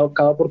 pero cada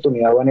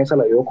oportunidad, Vanessa,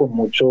 la vivo con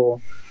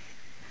mucho,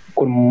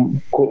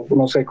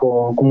 no sé,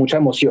 con mucha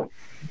emoción,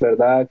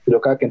 ¿verdad? Yo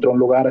cada que entro a un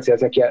lugar, así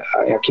hace aquí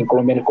en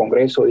Colombia en el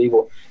Congreso,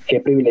 digo, qué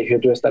privilegio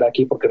yo estar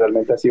aquí, porque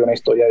realmente ha sido una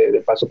historia de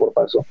paso por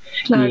paso.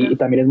 Claro. Y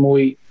también es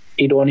muy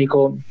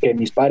irónico que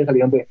mis padres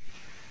salieron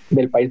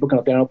del país porque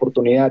no tenían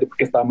oportunidad,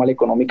 porque estaban mal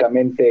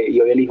económicamente,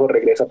 y hoy el hijo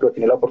regresa, pero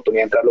tiene la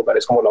oportunidad de entrar a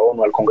lugares como la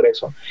ONU, al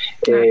Congreso.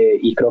 Claro.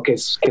 Y creo que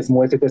es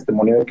muy este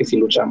testimonio de que si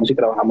luchamos y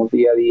trabajamos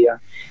día a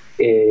día,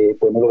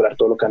 podemos lograr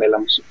todo lo que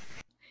anhelamos.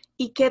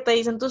 ¿Y qué te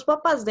dicen tus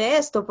papás de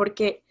esto?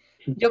 Porque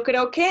yo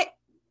creo que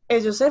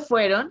ellos se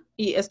fueron,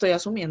 y estoy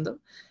asumiendo,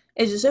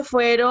 ellos se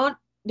fueron,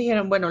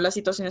 dijeron, bueno, la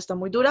situación está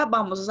muy dura,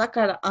 vamos a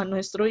sacar a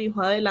nuestro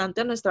hijo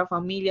adelante, a nuestra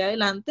familia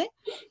adelante,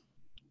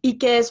 y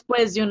que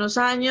después de unos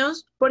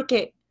años,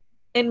 porque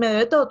en medio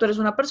de todo tú eres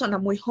una persona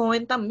muy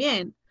joven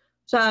también,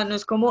 o sea, no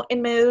es como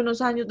en medio de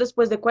unos años,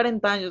 después de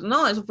 40 años,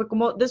 no, eso fue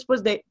como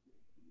después de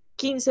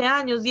 15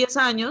 años, 10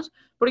 años,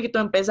 porque tú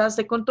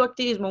empezaste con tu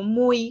activismo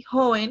muy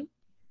joven,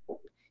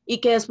 y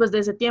que después de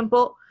ese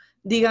tiempo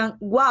digan,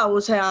 wow,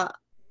 o sea,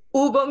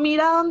 Hugo,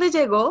 mira dónde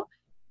llegó,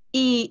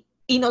 y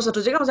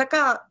nosotros llegamos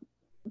acá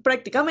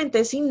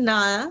prácticamente sin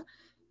nada,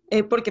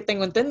 porque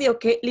tengo entendido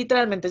que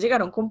literalmente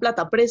llegaron con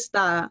plata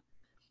prestada,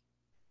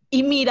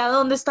 y mira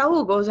dónde está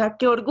Hugo, o sea,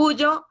 qué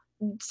orgullo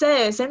se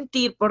debe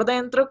sentir por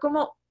dentro,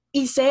 como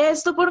hice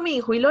esto por mi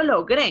hijo y lo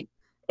logré.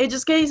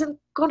 ¿Ellos qué dicen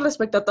con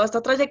respecto a toda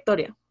esta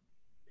trayectoria?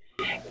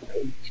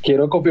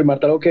 Quiero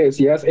confirmarte algo que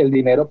decías, el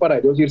dinero para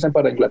ellos irse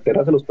para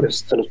Inglaterra se los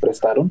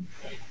prestaron,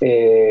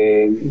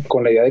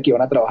 con la idea de que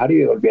iban a trabajar y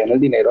devolvían el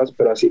dinero,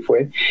 pero así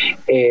fue.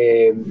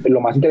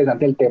 Lo más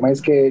interesante del tema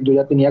es que yo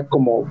ya tenía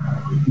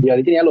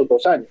los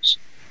 2 años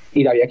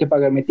y había que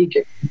pagarme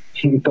ticket.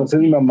 Entonces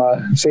mi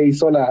mamá se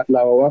hizo la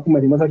boba, como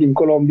decimos aquí en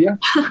Colombia,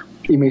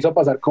 y me hizo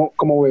pasar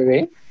como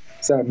bebé.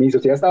 O sea, mi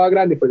sociedad estaba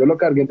grande, pues yo lo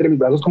cargué entre mis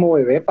brazos como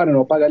bebé para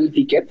no pagar el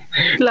ticket.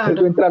 Claro.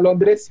 Entonces yo entré a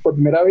Londres por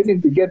primera vez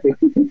sin tiquete.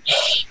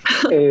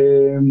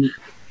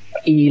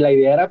 Y la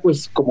idea era,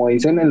 pues, como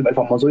dicen el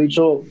famoso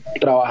dicho,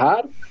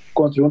 trabajar,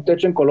 construir un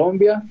techo en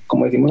Colombia,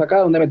 como decimos acá,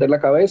 donde meter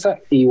la cabeza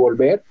y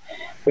volver.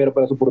 Pero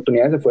las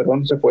oportunidades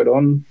se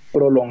fueron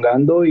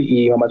prolongando,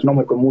 y mamá es una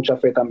mujer con mucha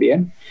fe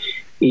también,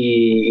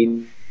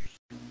 y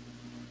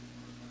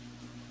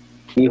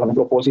con un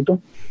propósito.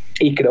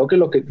 Y creo que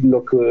lo que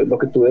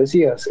tú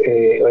decías,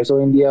 es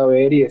hoy en día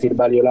ver y decir,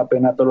 valió la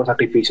pena todos los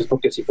sacrificios,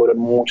 porque sí fueron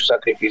muchos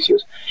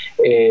sacrificios.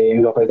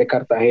 Mi papá es de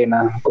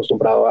Cartagena,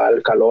 acostumbrado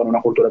al calor,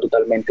 una cultura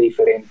totalmente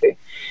diferente,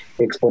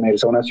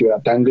 exponerse a una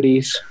ciudad tan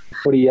gris,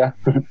 fría,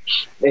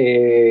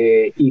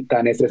 y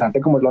tan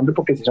estresante como es Londres,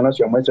 porque sí es una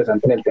ciudad muy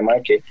estresante en el tema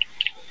de que,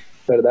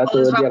 ¿verdad?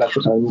 Todo el día las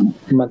personas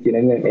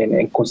mantienen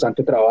en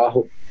constante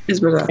trabajo. Es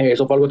verdad.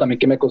 Eso fue algo también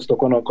que me costó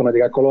cuando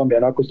llegué a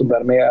Colombia, ¿no?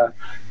 Acostumbrarme a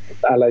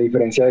la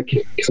diferencia de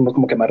que somos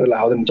como que más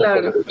relajados de muchas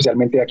cosas,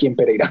 especialmente aquí en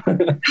Pereira.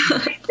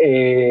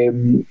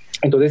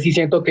 Entonces sí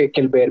siento que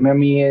el verme a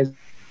mí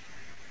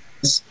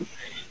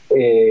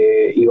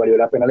y valió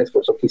la pena el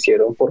esfuerzo que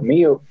hicieron por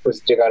mí,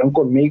 pues llegaron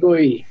conmigo,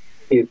 y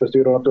después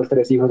tuvieron otros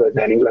 3 hijos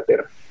allá en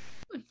Inglaterra.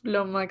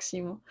 Lo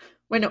máximo.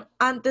 Bueno,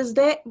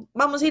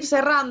 vamos a ir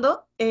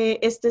cerrando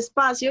este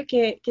espacio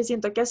que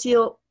siento que ha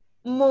sido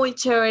muy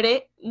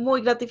chévere,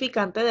 muy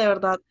gratificante, de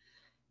verdad.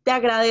 Te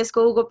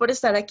agradezco, Hugo, por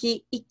estar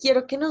aquí y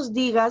quiero que nos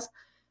digas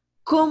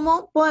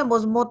cómo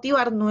podemos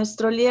motivar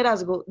nuestro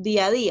liderazgo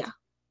día a día.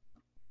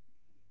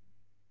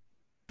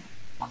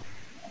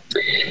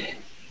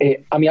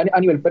 A mí a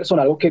nivel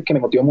personal, algo que me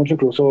motiva mucho,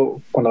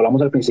 incluso cuando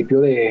hablamos al principio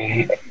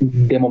de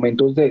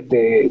momentos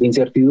de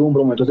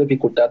incertidumbre, momentos de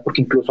dificultad,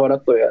 porque incluso ahora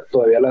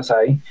todavía las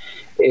hay,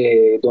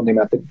 donde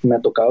me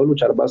ha tocado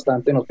luchar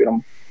bastante,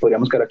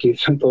 podríamos quedar aquí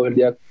todo el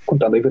día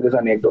contando diferentes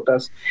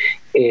anécdotas,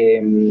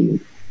 de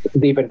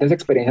diferentes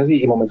experiencias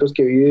y momentos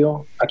que he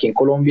vivido aquí en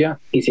Colombia,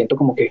 y siento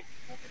como que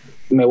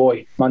me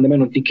voy, mándeme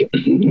un ticket,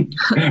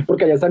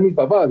 porque allá están mis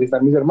papás,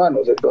 están mis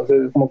hermanos,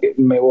 entonces como que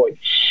me voy.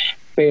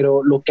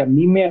 Pero lo que a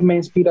mí me ha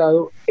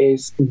inspirado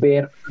es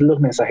ver los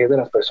mensajes de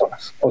las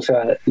personas. O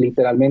sea,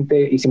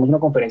 literalmente hicimos una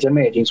conferencia en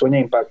Medellín, Sueña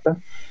e Impacta,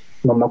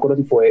 no me acuerdo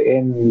si fue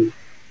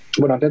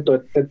antes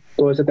de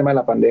todo este tema de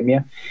la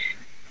pandemia,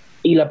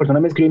 y la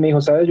persona me escribió y me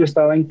dijo, sabes, yo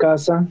estaba en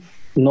casa,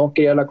 no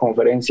quería la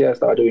conferencia,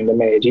 estaba lloviendo en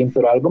Medellín,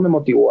 pero algo me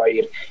motivó a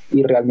ir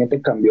y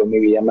realmente cambió mi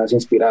vida, me has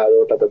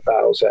inspirado,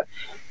 o sea,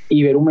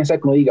 y ver un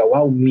mensaje que uno diga,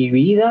 wow, mi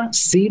vida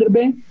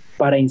sirve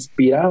para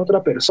inspirar a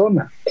otra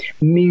persona.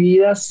 Mi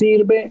vida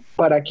sirve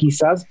para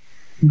quizás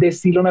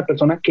decirle a una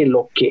persona que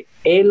lo que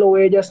él o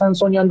ella están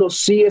soñando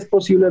sí es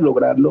posible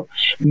lograrlo.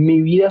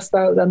 Mi vida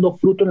está dando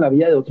fruto en la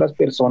vida de otras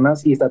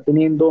personas y está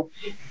teniendo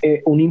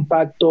un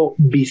impacto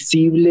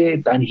visible,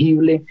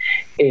 tangible.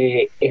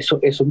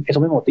 Eso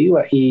me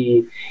motiva.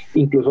 Y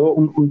incluso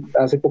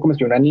hace poco me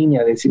escribió una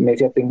niña, me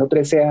decía, tengo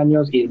 13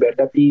 años y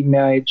verte a ti me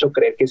ha hecho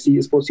creer que sí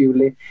es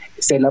posible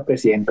ser la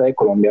presidenta de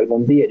Colombia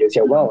algún día. Yo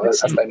decía, wow,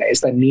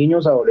 hasta en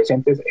niños,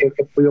 adolescentes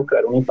he podido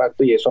crear un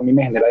impacto y eso a mí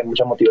me genera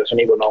mucha motivación.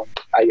 Y digo, no,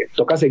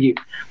 toca seguir.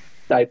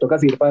 Toca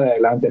seguir para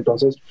adelante.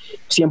 Entonces,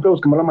 siempre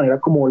buscamos la manera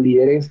como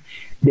líderes,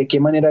 de qué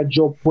manera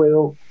yo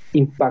puedo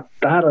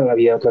impactar a la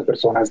vida de otras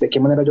personas, de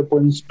qué manera yo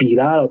puedo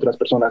inspirar a otras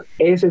personas.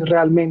 Ese es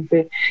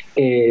realmente,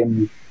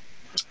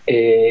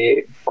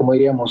 como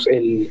diríamos,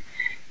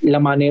 la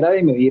manera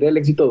de medir el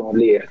éxito de un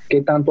líder.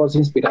 ¿Qué tanto has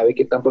inspirado y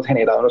qué tanto has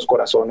generado en los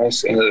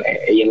corazones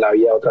y en la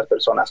vida de otras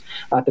personas?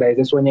 A través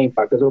de Sueña e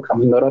Impacto es lo que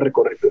estamos haciendo ahora,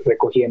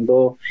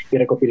 recogiendo y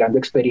recopilando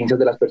experiencias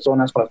de las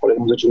personas con las cuales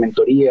hemos hecho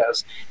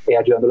mentorías,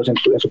 ayudándolos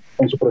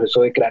en su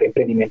proceso de crear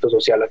emprendimiento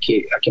social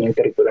aquí en el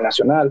territorio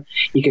nacional,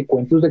 y que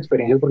cuenten sus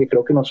experiencias, porque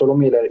creo que no solo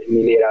mi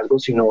liderazgo,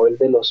 sino el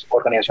de las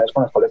organizaciones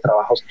con las cuales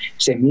trabajo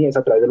se mide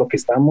a través de lo que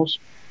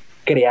estamos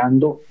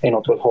creando en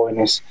otros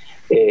jóvenes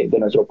de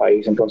nuestro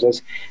país.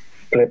 Entonces,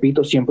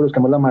 repito, siempre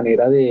buscamos la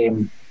manera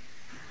de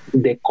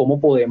cómo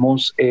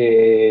podemos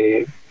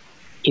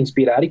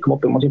inspirar y cómo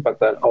podemos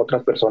impactar a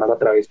otras personas a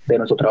través de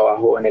nuestro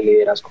trabajo en el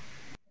liderazgo.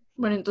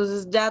 Bueno,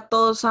 entonces ya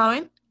todos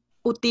saben,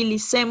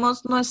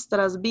 utilicemos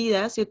nuestras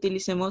vidas y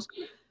utilicemos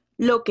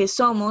lo que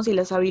somos y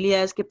las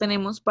habilidades que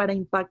tenemos para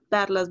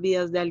impactar las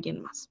vidas de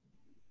alguien más.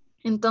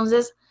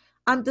 Entonces,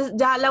 antes,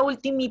 ya la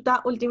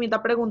ultimita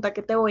pregunta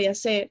que te voy a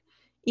hacer,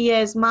 y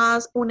es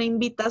más una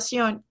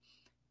invitación.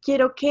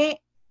 Quiero que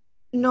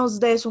nos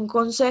des un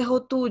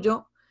consejo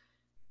tuyo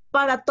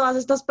para todas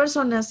estas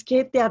personas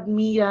que te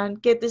admiran,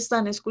 que te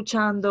están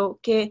escuchando,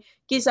 que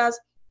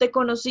quizás te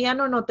conocían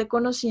o no te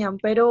conocían,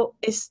 pero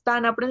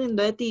están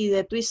aprendiendo de ti y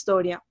de tu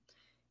historia,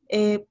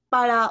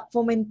 para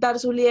fomentar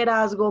su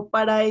liderazgo,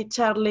 para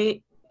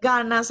echarle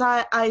ganas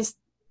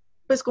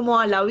pues como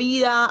a la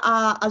vida,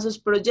 a sus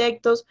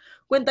proyectos.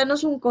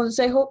 Cuéntanos un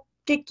consejo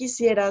que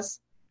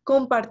quisieras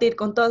compartir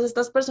con todas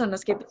estas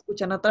personas que te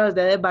escuchan a través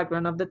de The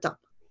Background of the Top.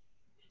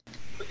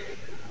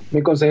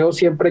 Mi consejo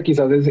siempre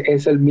quizás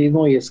es el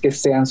mismo, y es que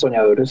sean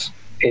soñadores.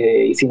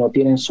 Y si no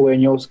tienen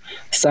sueños,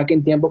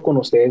 saquen tiempo con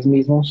ustedes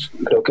mismos.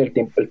 Creo que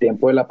el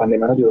tiempo de la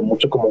pandemia nos ayudó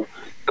mucho como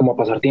a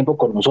pasar tiempo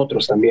con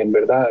nosotros también,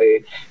 ¿verdad?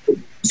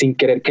 Sin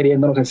querer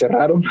queriendo nos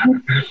encerraron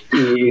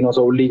y nos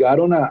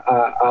obligaron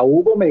a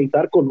Hugo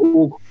meditar con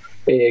Hugo.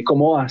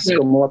 ¿Cómo vas?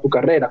 ¿Cómo va tu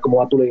carrera? ¿Cómo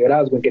va tu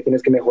liderazgo? ¿En qué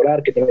tienes que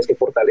mejorar? ¿Qué tienes que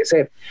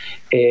fortalecer?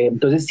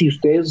 Entonces, si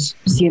ustedes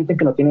sienten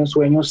que no tienen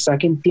sueños,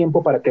 saquen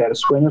tiempo para crear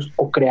sueños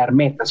o crear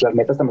metas. Las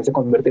metas también se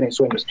convierten en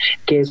sueños.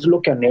 ¿Qué es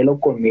lo que anhelo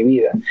con mi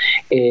vida?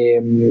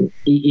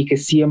 Y que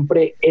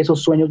siempre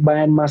esos sueños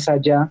vayan más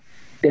allá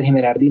de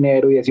generar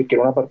dinero y decir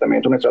quiero un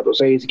apartamento en el estrato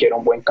 6, quiero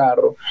un buen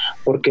carro,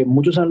 porque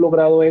muchos han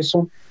logrado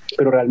eso,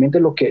 pero realmente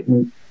lo que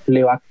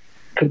le va a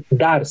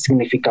dar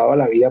significado a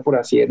la vida, por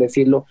así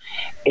decirlo,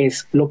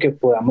 es lo que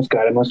podamos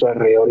crear en nuestro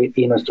alrededor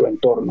y nuestro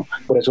entorno.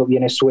 Por eso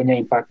viene Sueña e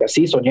Impacta.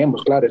 Sí,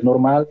 soñemos, claro, es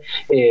normal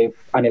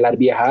anhelar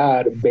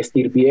viajar,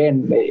 vestir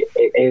bien,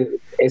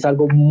 es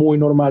algo muy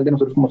normal de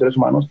nosotros como seres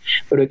humanos,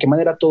 pero de qué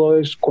manera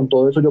con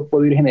todo eso yo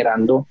puedo ir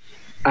generando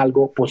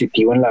algo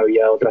positivo en la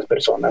vida de otras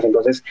personas.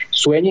 Entonces,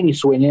 sueñen y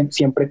sueñen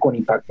siempre con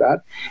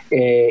impactar,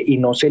 y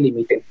no se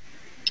limiten.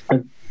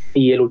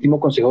 Y el último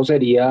consejo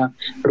sería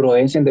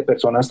rodéense de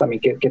personas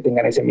también que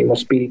tengan ese mismo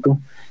espíritu,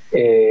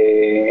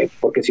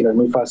 porque si no es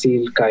muy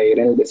fácil caer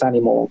en el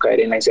desánimo,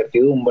 caer en la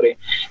incertidumbre,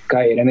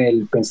 caer en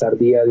el pensar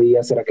día a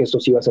día, ¿será que esto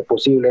sí va a ser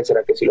posible?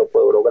 ¿Será que sí lo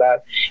puedo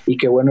lograr? Y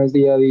qué bueno es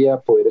día a día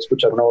poder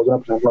escuchar una voz de una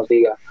persona que nos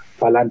diga,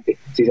 pa'lante,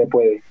 sí se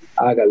puede,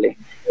 hágale.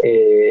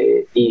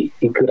 Y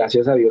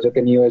gracias a Dios he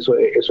tenido eso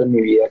en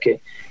mi vida,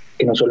 que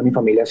no solo en mi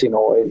familia,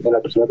 sino en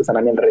las personas que están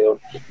a mi alrededor,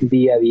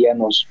 día a día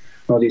nos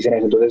dicen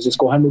eso. Entonces,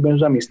 escojan muy bien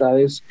sus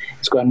amistades,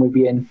 escojan muy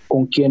bien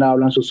con quién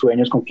hablan sus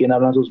sueños, con quién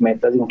hablan sus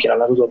metas y con quién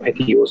hablan sus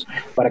objetivos,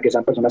 para que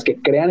sean personas que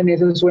crean en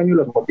ese sueño y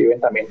los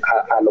motiven también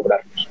a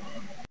lograrlos.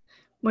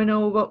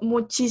 Bueno, Hugo,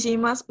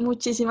 muchísimas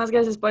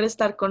gracias por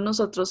estar con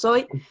nosotros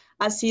hoy.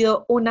 Ha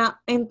sido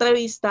una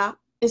entrevista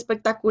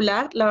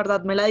espectacular, la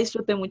verdad me la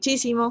disfruté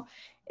muchísimo.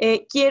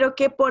 Quiero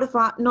que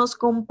porfa nos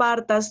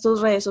compartas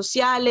tus redes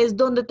sociales,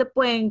 dónde te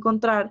pueden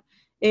encontrar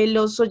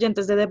los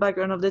oyentes de The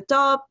Background of the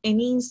Top, en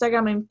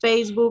Instagram, en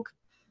Facebook.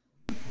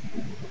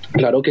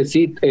 Claro que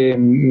sí,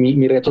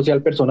 mi red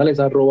social personal es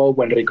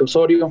 @Hugo Enrique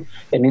Osorio,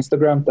 en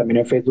Instagram, también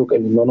en Facebook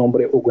el mismo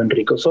nombre, Hugo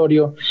Enrique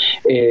Osorio.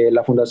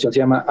 La fundación se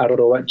llama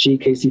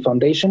 @GKC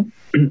Foundation,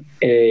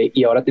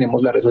 y ahora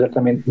tenemos la red social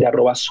también de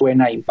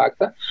 @suena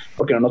impacta,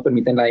 porque no nos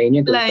permiten la ñ,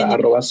 entonces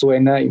está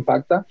 @suena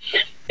impacta.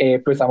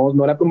 Pues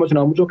no la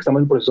promocionado mucho, que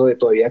estamos en proceso de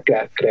todavía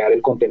crear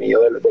el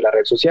contenido de la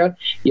red social,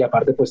 y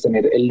aparte pues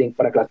tener el link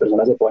para que las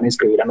personas se puedan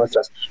inscribir a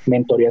nuestras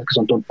mentorías, que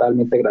son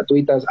totalmente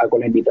gratuitas. Hago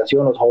la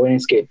invitación a los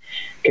jóvenes que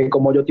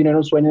como yo tienen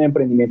un sueño de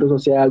emprendimiento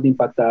social, de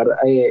impactar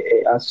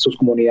a sus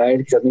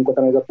comunidades, quizás no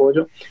encuentran ese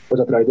apoyo, pues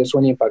a través de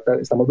Sueña Impacta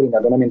estamos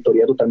brindando una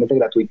mentoría totalmente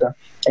gratuita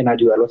en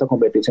ayudarlos a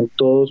convertirse en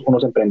todos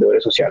unos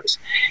emprendedores sociales.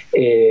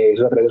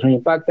 Eso a través de Sueña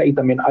Impacta. Y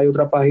también hay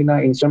otra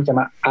página en Instagram que se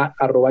llama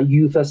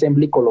 @Youth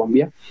Assembly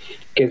Colombia,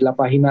 que es la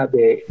página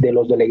de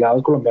los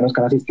delegados colombianos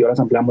que han asistido a la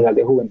Asamblea Mundial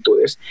de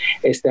Juventudes.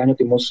 Este año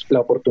tuvimos la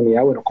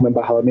oportunidad, como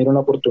embajador me dieron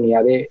la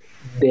oportunidad de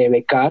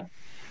becar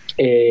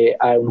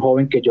a un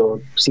joven que yo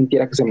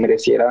sintiera que se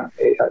mereciera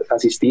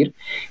asistir,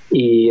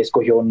 y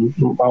escogió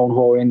a un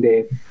joven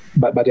de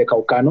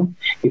vallecaucano,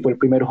 y fue el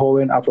primer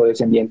joven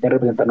afrodescendiente en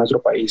representar a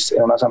nuestro país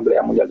en una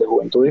Asamblea Mundial de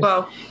Juventudes.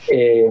 Wow.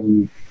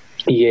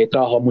 Y he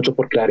trabajado mucho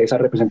por crear esa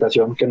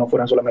representación, que no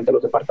fueran solamente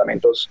los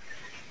departamentos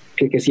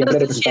que siempre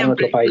representan a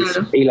nuestro país,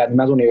 claro, y las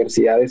mismas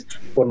universidades,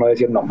 por no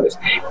decir nombres.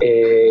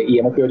 Y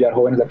hemos podido llevar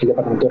jóvenes de aquí del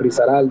departamento de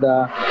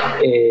Risaralda,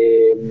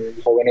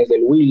 jóvenes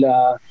del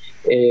Huila,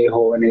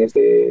 jóvenes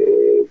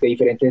de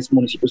diferentes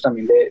municipios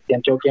también de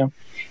Antioquia.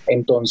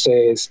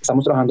 Entonces,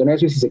 estamos trabajando en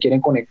eso, y si se quieren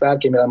conectar,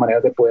 que hay las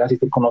maneras de poder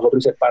asistir con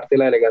nosotros y ser parte de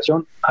la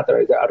delegación a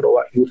través de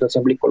 @Youth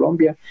Assembly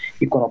Colombia.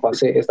 Y cuando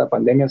pase esta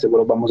pandemia,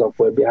 seguro vamos a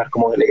poder viajar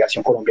como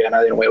delegación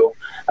colombiana de nuevo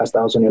a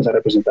Estados Unidos a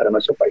representar a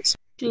nuestro país.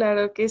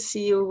 Claro que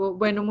sí, Hugo.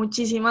 Bueno,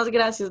 muchísimas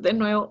gracias de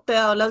nuevo. Te he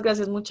dado las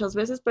gracias muchas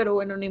veces, pero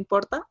bueno, no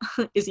importa.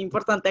 Es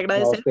importante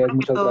agradecer para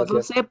que todos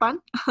lo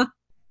sepan.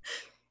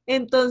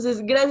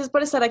 Entonces, gracias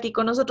por estar aquí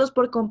con nosotros,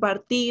 por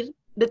compartir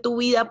de tu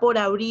vida, por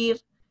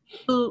abrir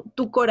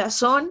tu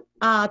corazón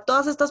a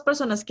todas estas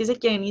personas que se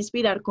quieren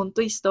inspirar con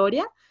tu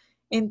historia.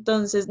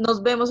 Entonces,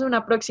 nos vemos en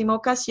una próxima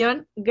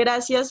ocasión.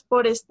 Gracias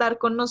por estar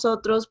con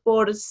nosotros,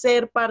 por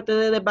ser parte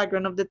de The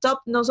Background of the Top,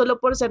 no solo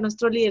por ser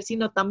nuestro líder,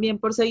 sino también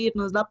por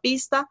seguirnos la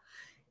pista.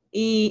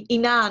 Y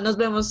nada, nos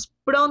vemos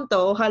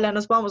pronto. Ojalá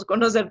nos podamos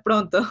conocer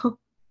pronto.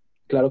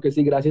 Claro que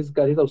sí, gracias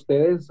a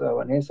ustedes, a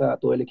Vanessa, a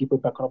todo el equipo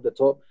de Background of the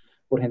Top,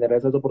 por generar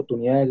estas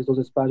oportunidades, estos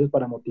espacios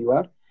para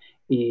motivar,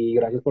 y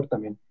gracias por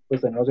también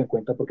pues, tenernos en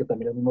cuenta, porque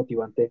también es muy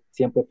motivante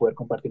siempre poder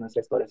compartir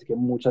nuestra historia. Así que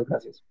muchas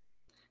gracias.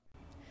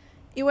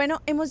 Y bueno,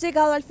 hemos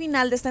llegado al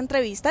final de esta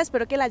entrevista.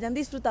 Espero que la hayan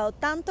disfrutado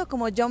tanto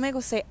como yo me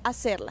gocé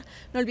hacerla.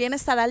 No olviden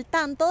estar al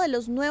tanto de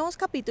los nuevos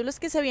capítulos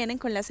que se vienen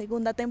con la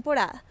segunda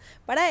temporada.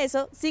 Para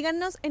eso,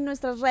 síganos en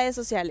nuestras redes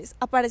sociales.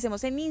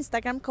 Aparecemos en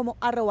Instagram como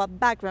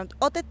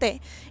 @backgroundott,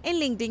 en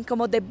LinkedIn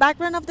como The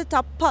Background of the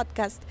Top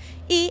Podcast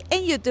y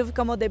en YouTube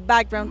como The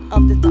Background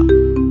of the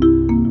Top.